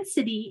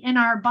intensity in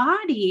our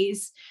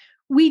bodies,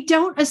 we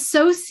don't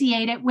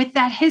associate it with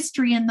that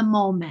history in the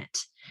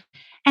moment.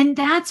 And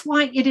that's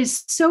why it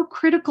is so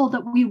critical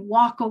that we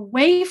walk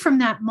away from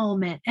that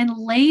moment and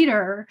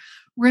later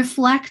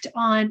reflect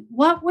on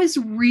what was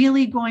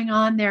really going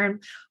on there.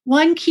 And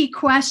one key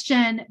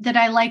question that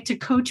I like to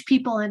coach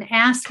people in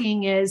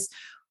asking is,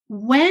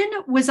 when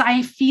was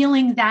I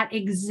feeling that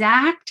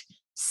exact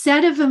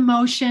set of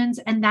emotions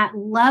and that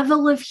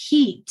level of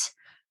heat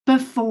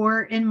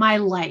before in my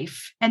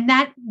life? And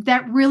that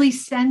really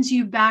sends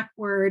you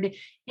backward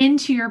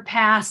into your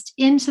past,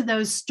 into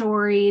those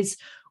stories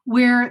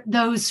where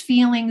those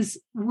feelings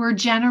were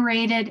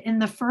generated in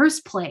the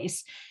first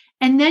place.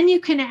 And then you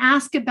can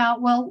ask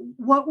about, well,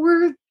 what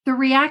were the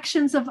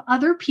reactions of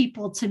other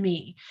people to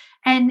me?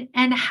 And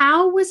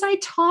how was I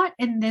taught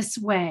in this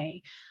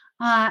way?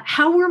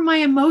 How were my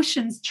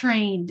emotions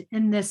trained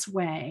in this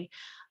way?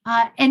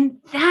 And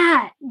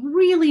that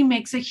really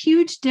makes a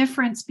huge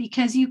difference,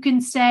 because you can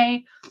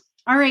say,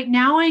 all right,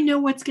 now I know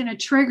what's going to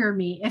trigger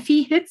me. If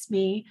he hits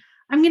me,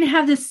 I'm going to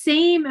have the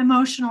same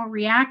emotional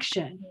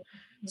reaction.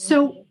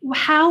 So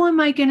how am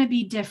I going to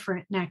be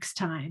different next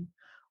time?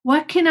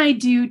 What can I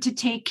do to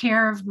take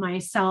care of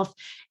myself?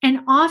 And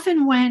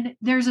often when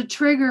there's a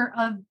trigger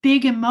of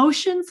big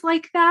emotions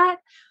like that,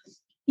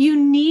 you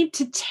need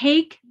to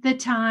take the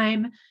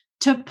time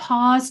to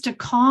pause, to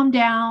calm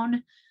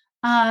down.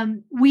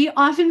 We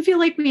often feel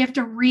like we have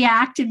to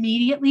react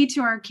immediately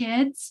to our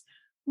kids.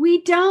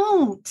 We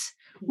don't.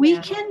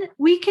 Yeah.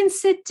 We can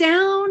sit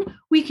down,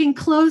 we can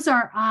close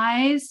our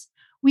eyes,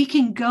 we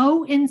can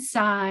go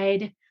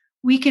inside,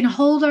 we can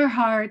hold our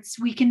hearts,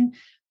 we can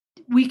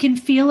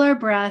feel our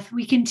breath,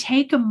 we can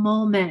take a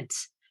moment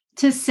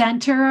to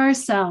center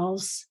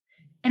ourselves.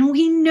 And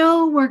we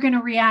know we're going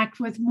to react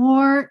with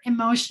more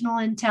emotional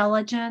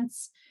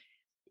intelligence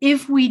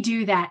if we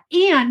do that.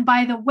 And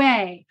by the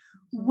way,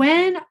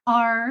 when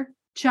our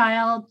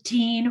child,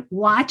 teen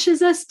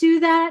watches us do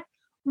that,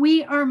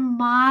 we are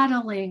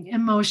modeling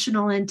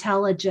emotional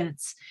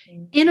intelligence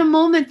in a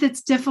moment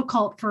that's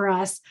difficult for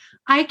us.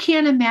 I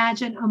can't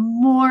imagine a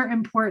more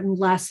important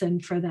lesson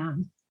for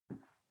them.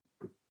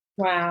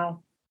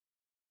 Wow.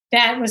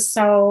 That was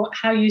so,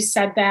 how you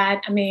said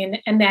that. I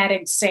mean, and that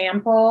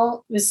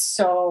example was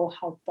so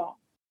helpful.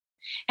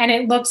 And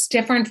it looks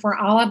different for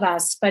all of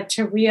us, but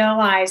to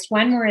realize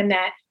when we're in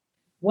that,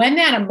 when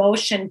that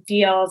emotion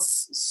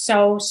feels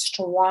so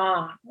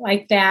strong,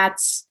 like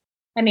that's,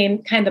 I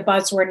mean, kind of the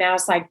buzzword now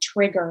is like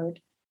triggered,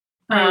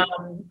 right.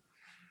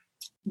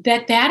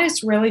 That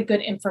is really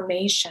good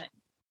information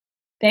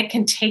that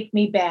can take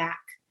me back.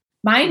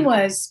 Mine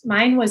was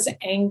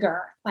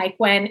anger, like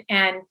when,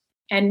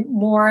 and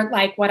more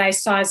like what I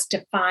saw as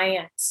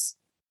defiance,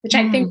 which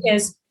I think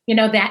is,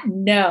 that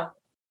no.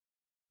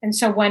 And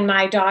so when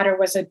my daughter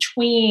was a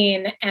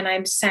tween and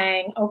I'm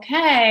saying,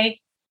 okay,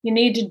 you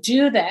need to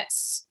do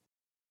this.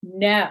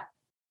 No.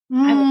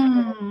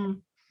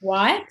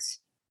 What?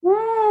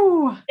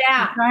 Ooh,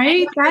 yeah.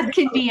 Right? That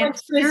could be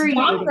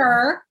infuriating.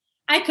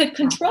 I could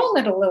control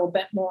it a little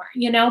bit more,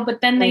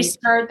 but then they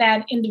start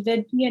that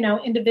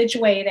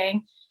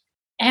individuating.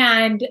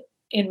 And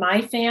in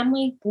my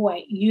family,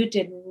 boy, you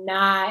did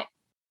not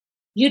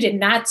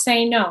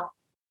say no.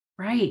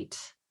 Right.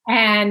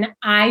 And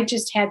I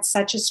just had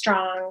such a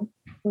strong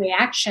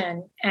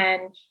reaction,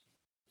 and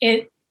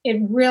it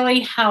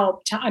really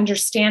helped to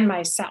understand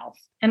myself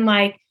and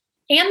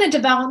the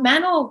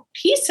developmental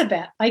piece of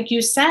it. Like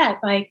you said,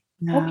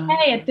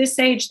 okay, at this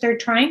age, they're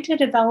trying to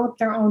develop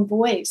their own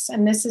voice,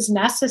 and this is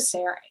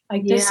necessary.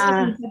 This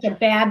isn't such a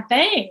bad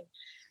thing,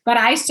 but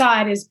I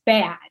saw it as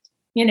bad,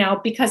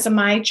 because of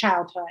my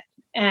childhood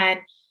and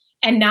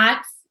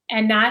not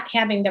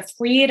having the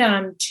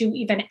freedom to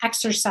even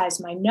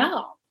exercise my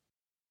no.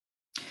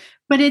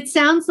 But it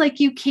sounds like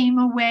you came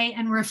away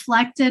and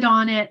reflected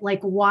on it.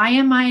 Like, why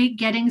am I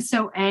getting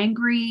so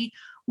angry?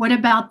 What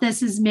about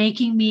this is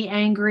making me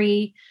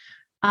angry?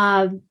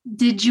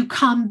 Did you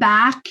come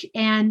back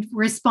and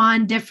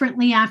respond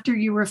differently after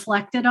you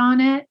reflected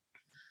on it?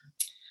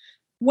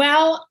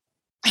 Well,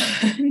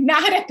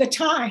 not at the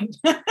time.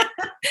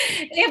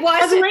 It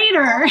was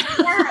later.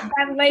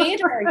 But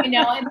later,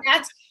 and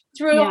that's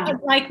through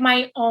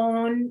my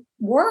own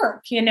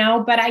work,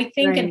 but I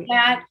think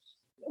that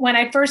when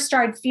I first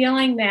started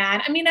feeling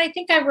that, I mean, I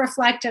think I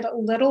reflected a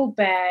little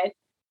bit,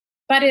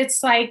 but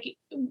it's like,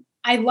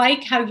 I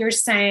like how you're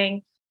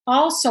saying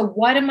also,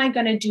 what am I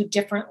going to do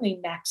differently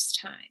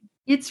next time?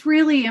 It's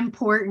really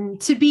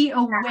important to be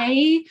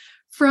away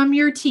from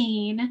your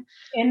teen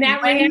in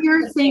that when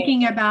you're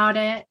thinking about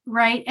it,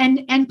 right?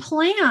 And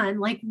plan,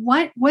 like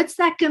what's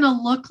that going to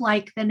look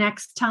like the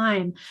next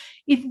time?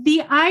 If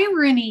the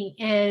irony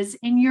is,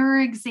 in your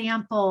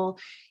example,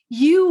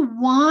 you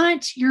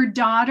want your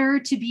daughter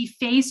to be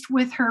faced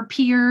with her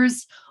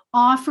peers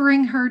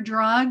offering her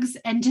drugs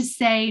and to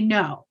say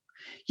no.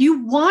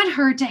 You want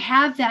her to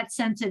have that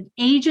sense of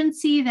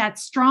agency, that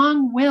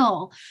strong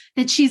will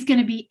that she's going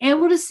to be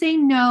able to say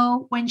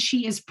no when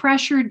she is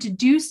pressured to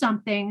do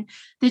something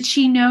that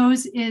she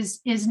knows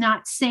is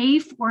not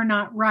safe or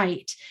not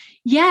right.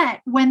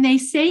 Yet when they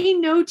say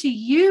no to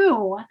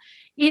you,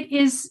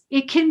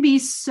 it can be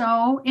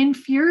so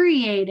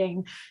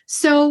infuriating.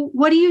 So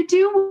what do you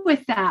do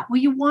with that?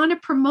 Well, you want to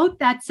promote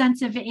that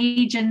sense of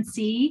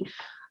agency.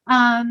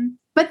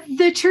 But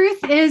the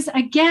truth is,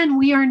 again,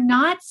 we are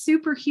not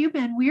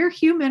superhuman. We're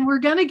human. We're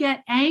going to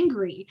get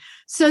angry.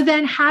 So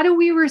then how do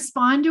we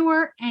respond to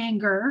our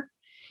anger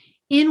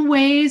in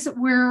ways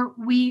where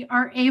we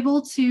are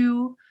able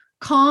to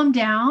calm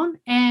down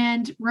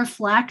and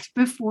reflect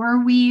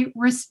before we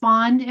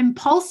respond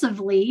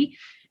impulsively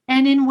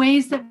and in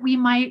ways that we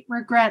might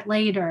regret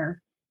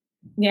later?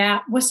 Yeah.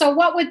 Well, so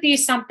what would be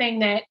something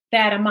that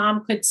a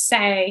mom could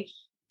say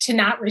to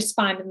not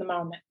respond in the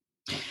moment?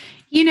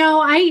 You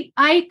know, I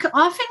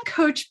often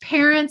coach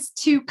parents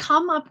to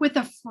come up with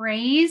a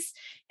phrase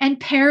and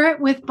pair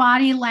it with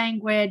body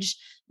language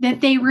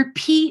that they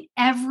repeat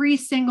every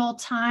single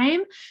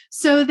time,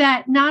 so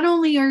that not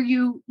only are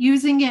you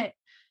using it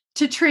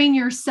to train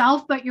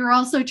yourself, but you're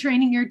also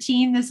training your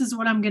teen. This is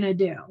what I'm going to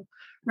do.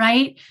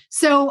 Right.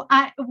 So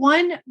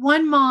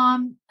one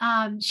mom,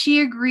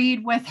 she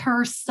agreed with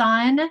her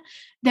son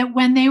that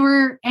when they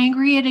were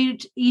angry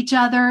at each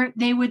other,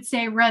 they would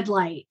say red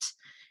light.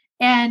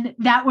 And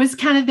that was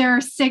kind of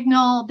their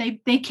signal.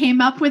 They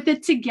came up with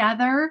it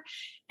together,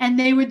 and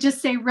they would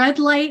just say red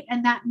light.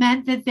 And that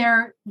meant that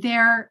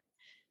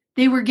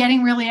they were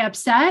getting really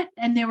upset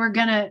and they were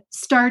going to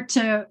start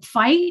to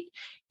fight.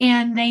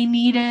 And they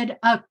needed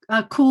a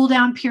cool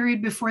down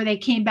period before they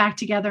came back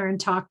together and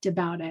talked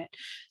about it.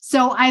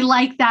 So I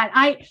like that.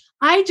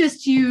 I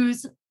just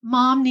use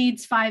mom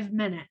needs 5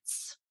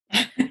 minutes.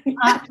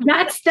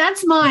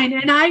 That's mine.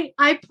 And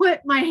I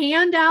put my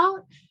hand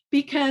out,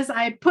 because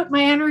I put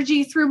my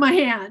energy through my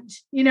hand,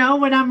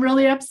 when I'm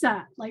really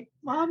upset, like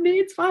mom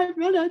needs 5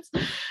 minutes.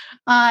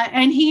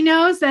 And he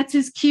knows that's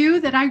his cue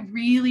that I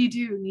really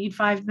do need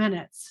 5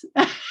 minutes.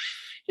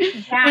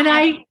 Yeah, and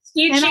I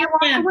teach him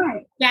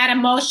that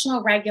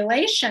emotional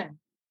regulation.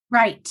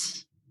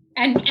 Right.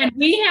 And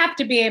we have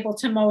to be able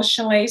to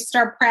emotionally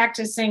start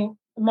practicing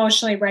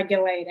emotionally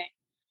regulating.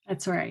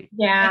 That's right.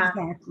 Yeah.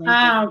 Exactly.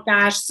 Oh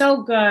gosh,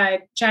 so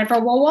good, Jennifer.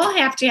 Well, we'll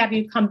have to have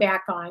you come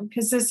back on,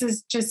 because this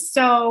is just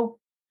so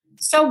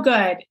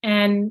good.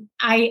 And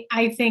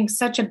I think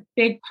such a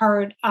big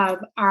part of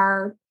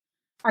our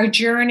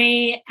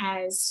journey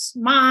as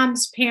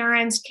moms,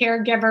 parents,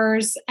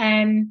 caregivers,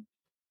 and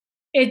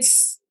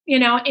it's,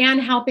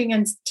 and helping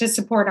us to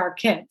support our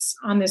kids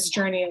on this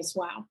journey as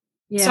well.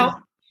 Yeah. So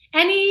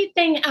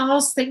anything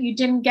else that you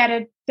didn't get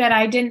it, that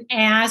I didn't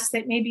ask,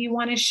 that maybe you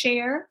want to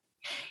share?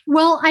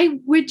 Well, I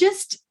would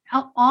just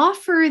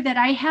offer that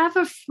I have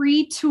a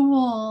free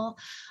tool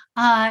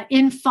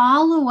in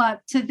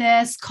follow-up to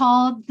this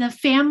called the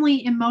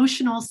Family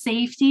Emotional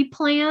Safety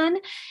Plan.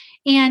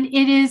 And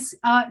it is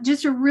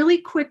just a really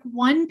quick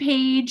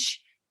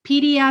 1-page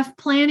PDF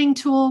planning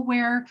tool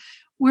where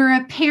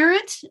a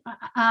parent,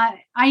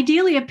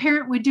 ideally a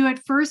parent would do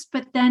it first,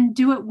 but then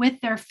do it with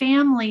their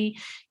family,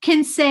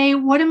 can say,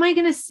 what am I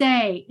going to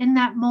say in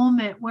that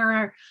moment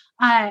where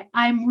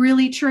I'm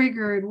really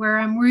triggered, where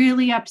I'm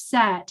really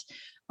upset?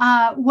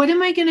 What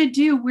am I going to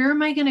do? Where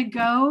am I going to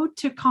go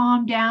to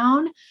calm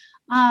down?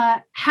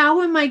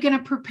 How am I going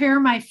to prepare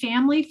my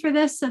family for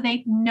this so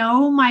they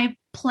know my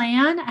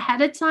plan ahead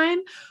of time?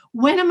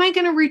 When am I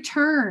going to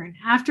return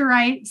after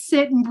I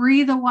sit and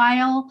breathe a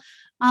while?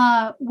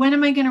 When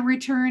am I going to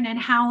return, and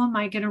how am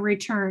I going to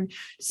return?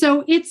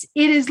 So it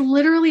is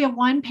literally a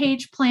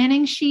 1-page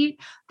planning sheet.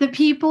 The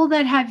people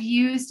that have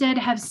used it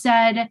have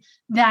said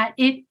that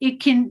it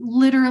can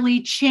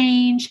literally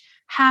change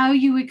how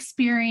you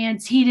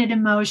experience heated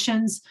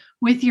emotions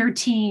with your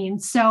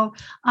teens. So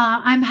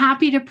I'm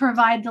happy to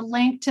provide the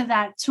link to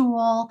that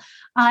tool,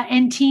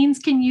 and teens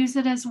can use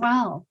it as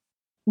well.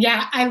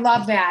 Yeah, I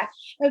love that.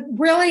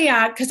 Really,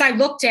 because I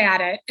looked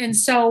at it, and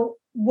so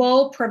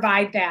we'll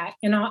provide that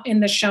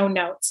in the show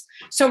notes.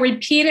 So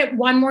repeat it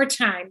one more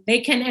time. They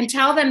can, and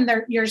tell them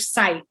your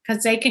site,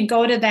 because they can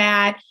go to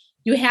that.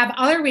 You have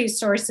other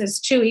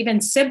resources too,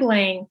 even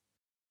sibling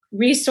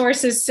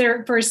resources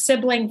for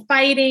sibling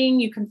fighting.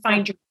 You can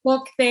find your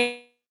book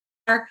there.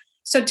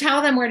 So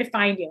tell them where to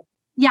find you.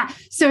 Yeah.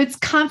 So it's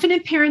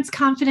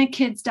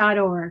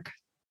confidentparentsconfidentkids.org.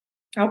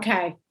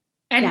 Okay.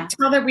 And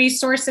tell the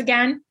resource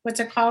again. What's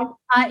it called?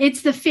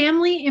 It's the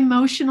Family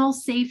Emotional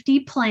Safety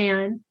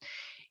Plan.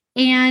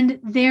 And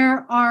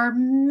there are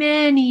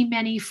many,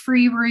 many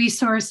free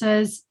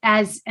resources,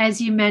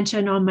 as you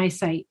mentioned, on my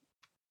site.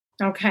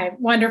 Okay,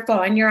 wonderful.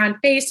 And you're on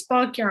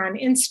Facebook, you're on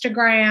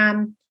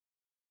Instagram.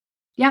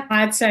 Yep.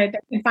 Lots of, they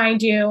can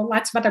find you,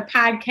 lots of other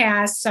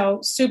podcasts. So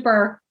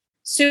super,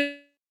 super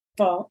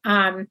helpful.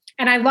 And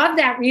I love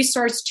that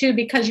resource too,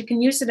 because you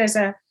can use it as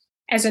a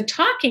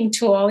talking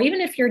tool,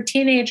 even if your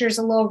teenager's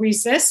a little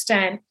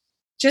resistant,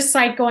 just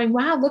like going,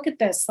 wow, look at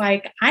this.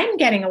 Like, I'm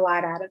getting a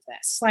lot out of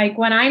this. Like,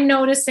 when I'm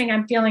noticing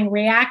I'm feeling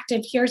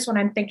reactive, here's what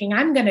I'm thinking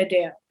I'm going to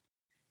do.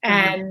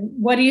 And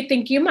what do you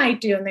think you might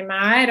do? And they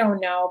might, I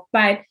don't know,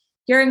 but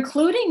you're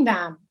including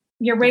them.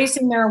 You're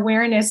raising their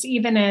awareness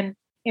even in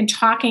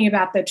talking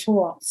about the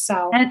tools.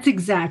 So that's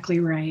exactly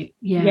right.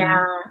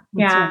 Yeah.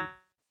 Right.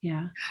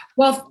 Yeah.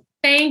 Well,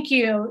 thank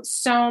you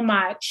so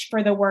much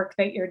for the work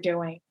that you're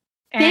doing.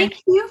 And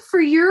thank you for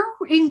your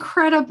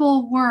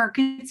incredible work.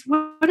 It's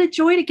what a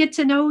joy to get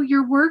to know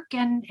your work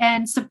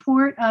and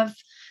support of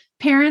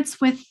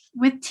parents with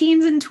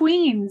teens and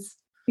tweens.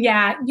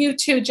 Yeah, you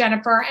too,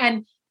 Jennifer.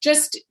 And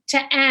just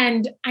to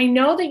end, I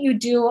know that you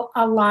do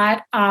a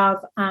lot of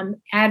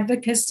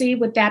advocacy.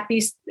 Would that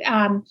be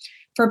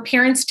for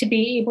parents to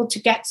be able to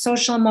get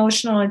social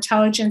emotional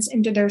intelligence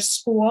into their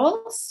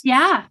schools?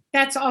 Yeah.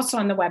 That's also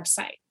on the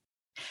website.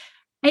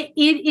 It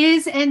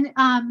is, and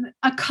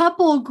a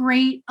couple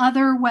great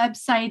other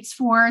websites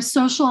for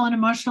social and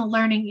emotional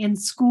learning in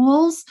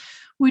schools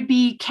would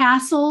be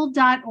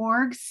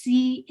casel.org,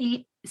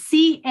 CASEL.org.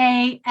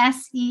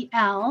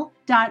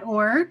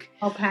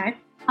 Okay.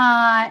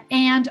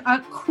 And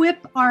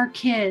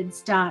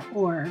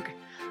equipourkids.org.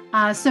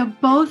 So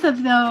both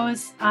of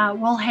those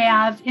will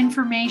have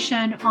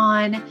information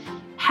on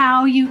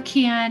how you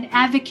can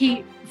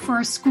advocate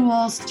for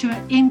schools to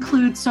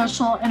include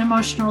social and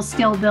emotional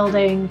skill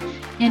building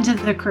into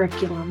the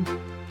curriculum.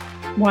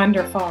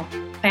 Wonderful.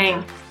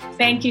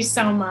 Thank you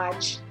so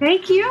much.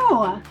 Thank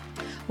you.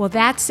 Well,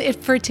 that's it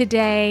for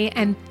today.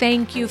 And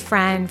thank you,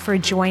 friend, for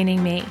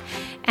joining me.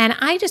 And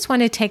I just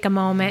want to take a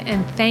moment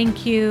and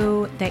thank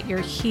you that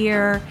you're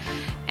here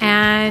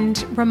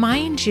and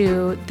remind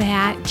you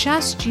that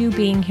just you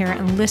being here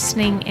and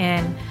listening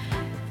in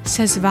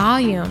says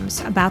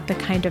volumes about the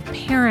kind of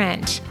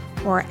parent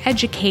or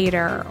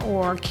educator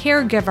or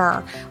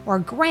caregiver or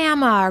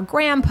grandma or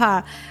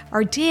grandpa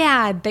or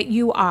dad that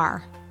you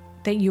are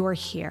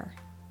here.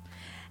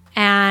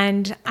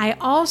 And I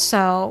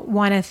also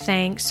want to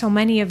thank so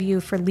many of you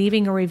for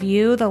leaving a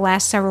review. The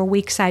last several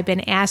weeks I've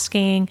been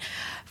asking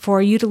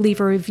for you to leave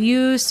a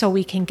review so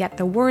we can get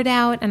the word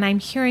out. And I'm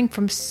hearing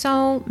from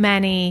so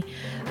many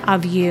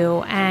of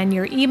you, and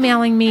you're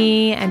emailing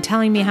me and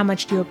telling me how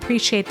much you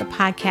appreciate the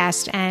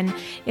podcast, and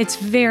it's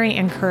very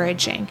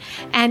encouraging.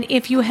 And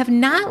if you have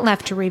not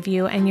left a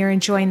review and you're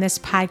enjoying this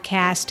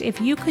podcast,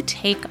 if you could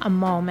take a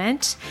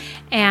moment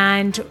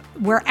and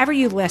wherever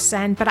you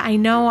listen, but I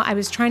know I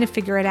was trying to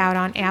figure it out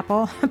on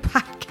Apple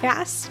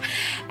Podcasts,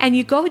 and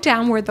you go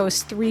down where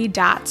those 3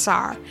 dots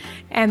are,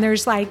 and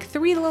there's like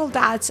 3 little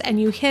dots, and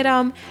you hit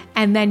them,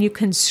 and then you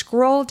can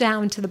scroll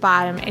down to the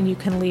bottom and you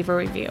can leave a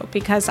review,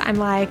 because I'm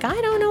like, I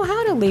don't know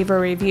how to leave a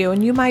review,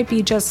 and you might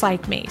be just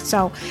like me.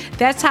 So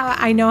that's how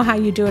I know how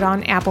you do it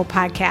on Apple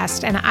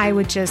Podcast, and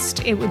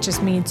it would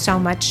just mean so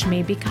much to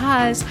me,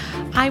 because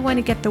I want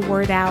to get the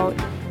word out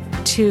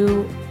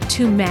to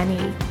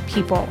many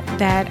people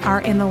that are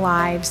in the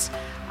lives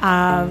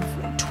of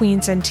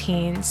tweens and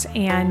teens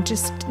and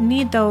just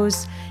need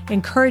those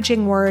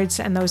encouraging words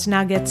and those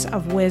nuggets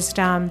of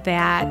wisdom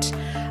that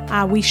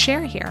we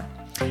share here.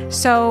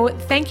 So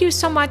thank you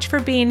so much for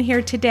being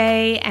here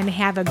today, and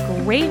have a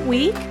great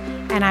week,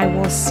 and I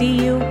will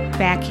see you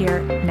back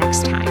here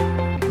next time.